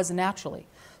 what it was naturally.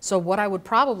 So what I would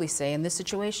probably say in this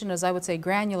situation is I would say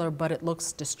granular, but it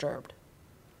looks disturbed.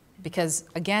 Because,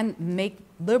 again, make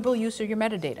liberal use of your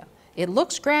metadata. It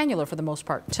looks granular for the most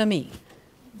part, to me,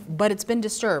 but it's been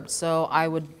disturbed. So I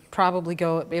would probably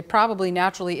go, it probably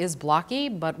naturally is blocky,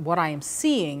 but what I am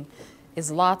seeing is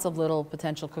lots of little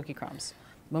potential cookie crumbs.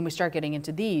 When we start getting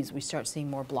into these, we start seeing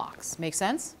more blocks. Make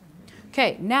sense?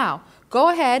 Okay, now go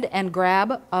ahead and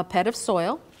grab a ped of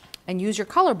soil and use your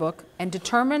color book and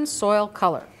determine soil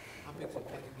color.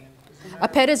 A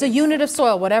ped is a unit of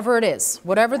soil, whatever it is.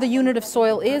 Whatever the unit of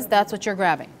soil is, that's what you're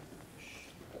grabbing.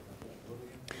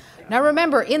 Now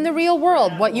remember, in the real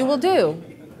world, what you will do,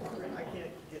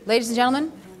 ladies and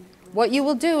gentlemen, what you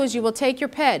will do is you will take your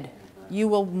ped. You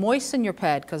will moisten your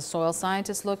ped, because soil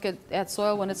scientists look at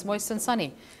soil when it's moist and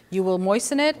sunny. You will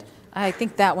moisten it. I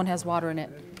think that one has water in it.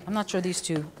 I'm not sure these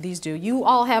do. You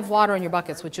all have water in your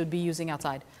buckets, which you would be using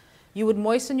outside. You would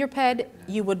moisten your ped.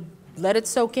 You would let it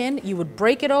soak in. You would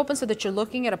break it open so that you're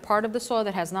looking at a part of the soil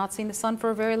that has not seen the sun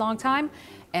for a very long time.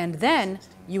 And then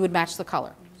you would match the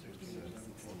color.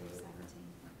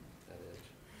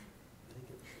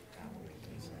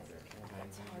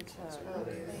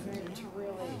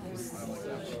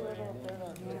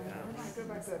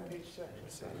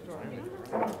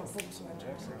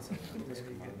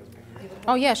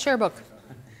 Oh yeah, share book.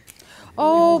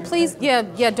 Oh please, yeah,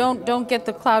 don't get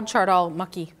the cloud chart all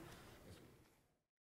mucky.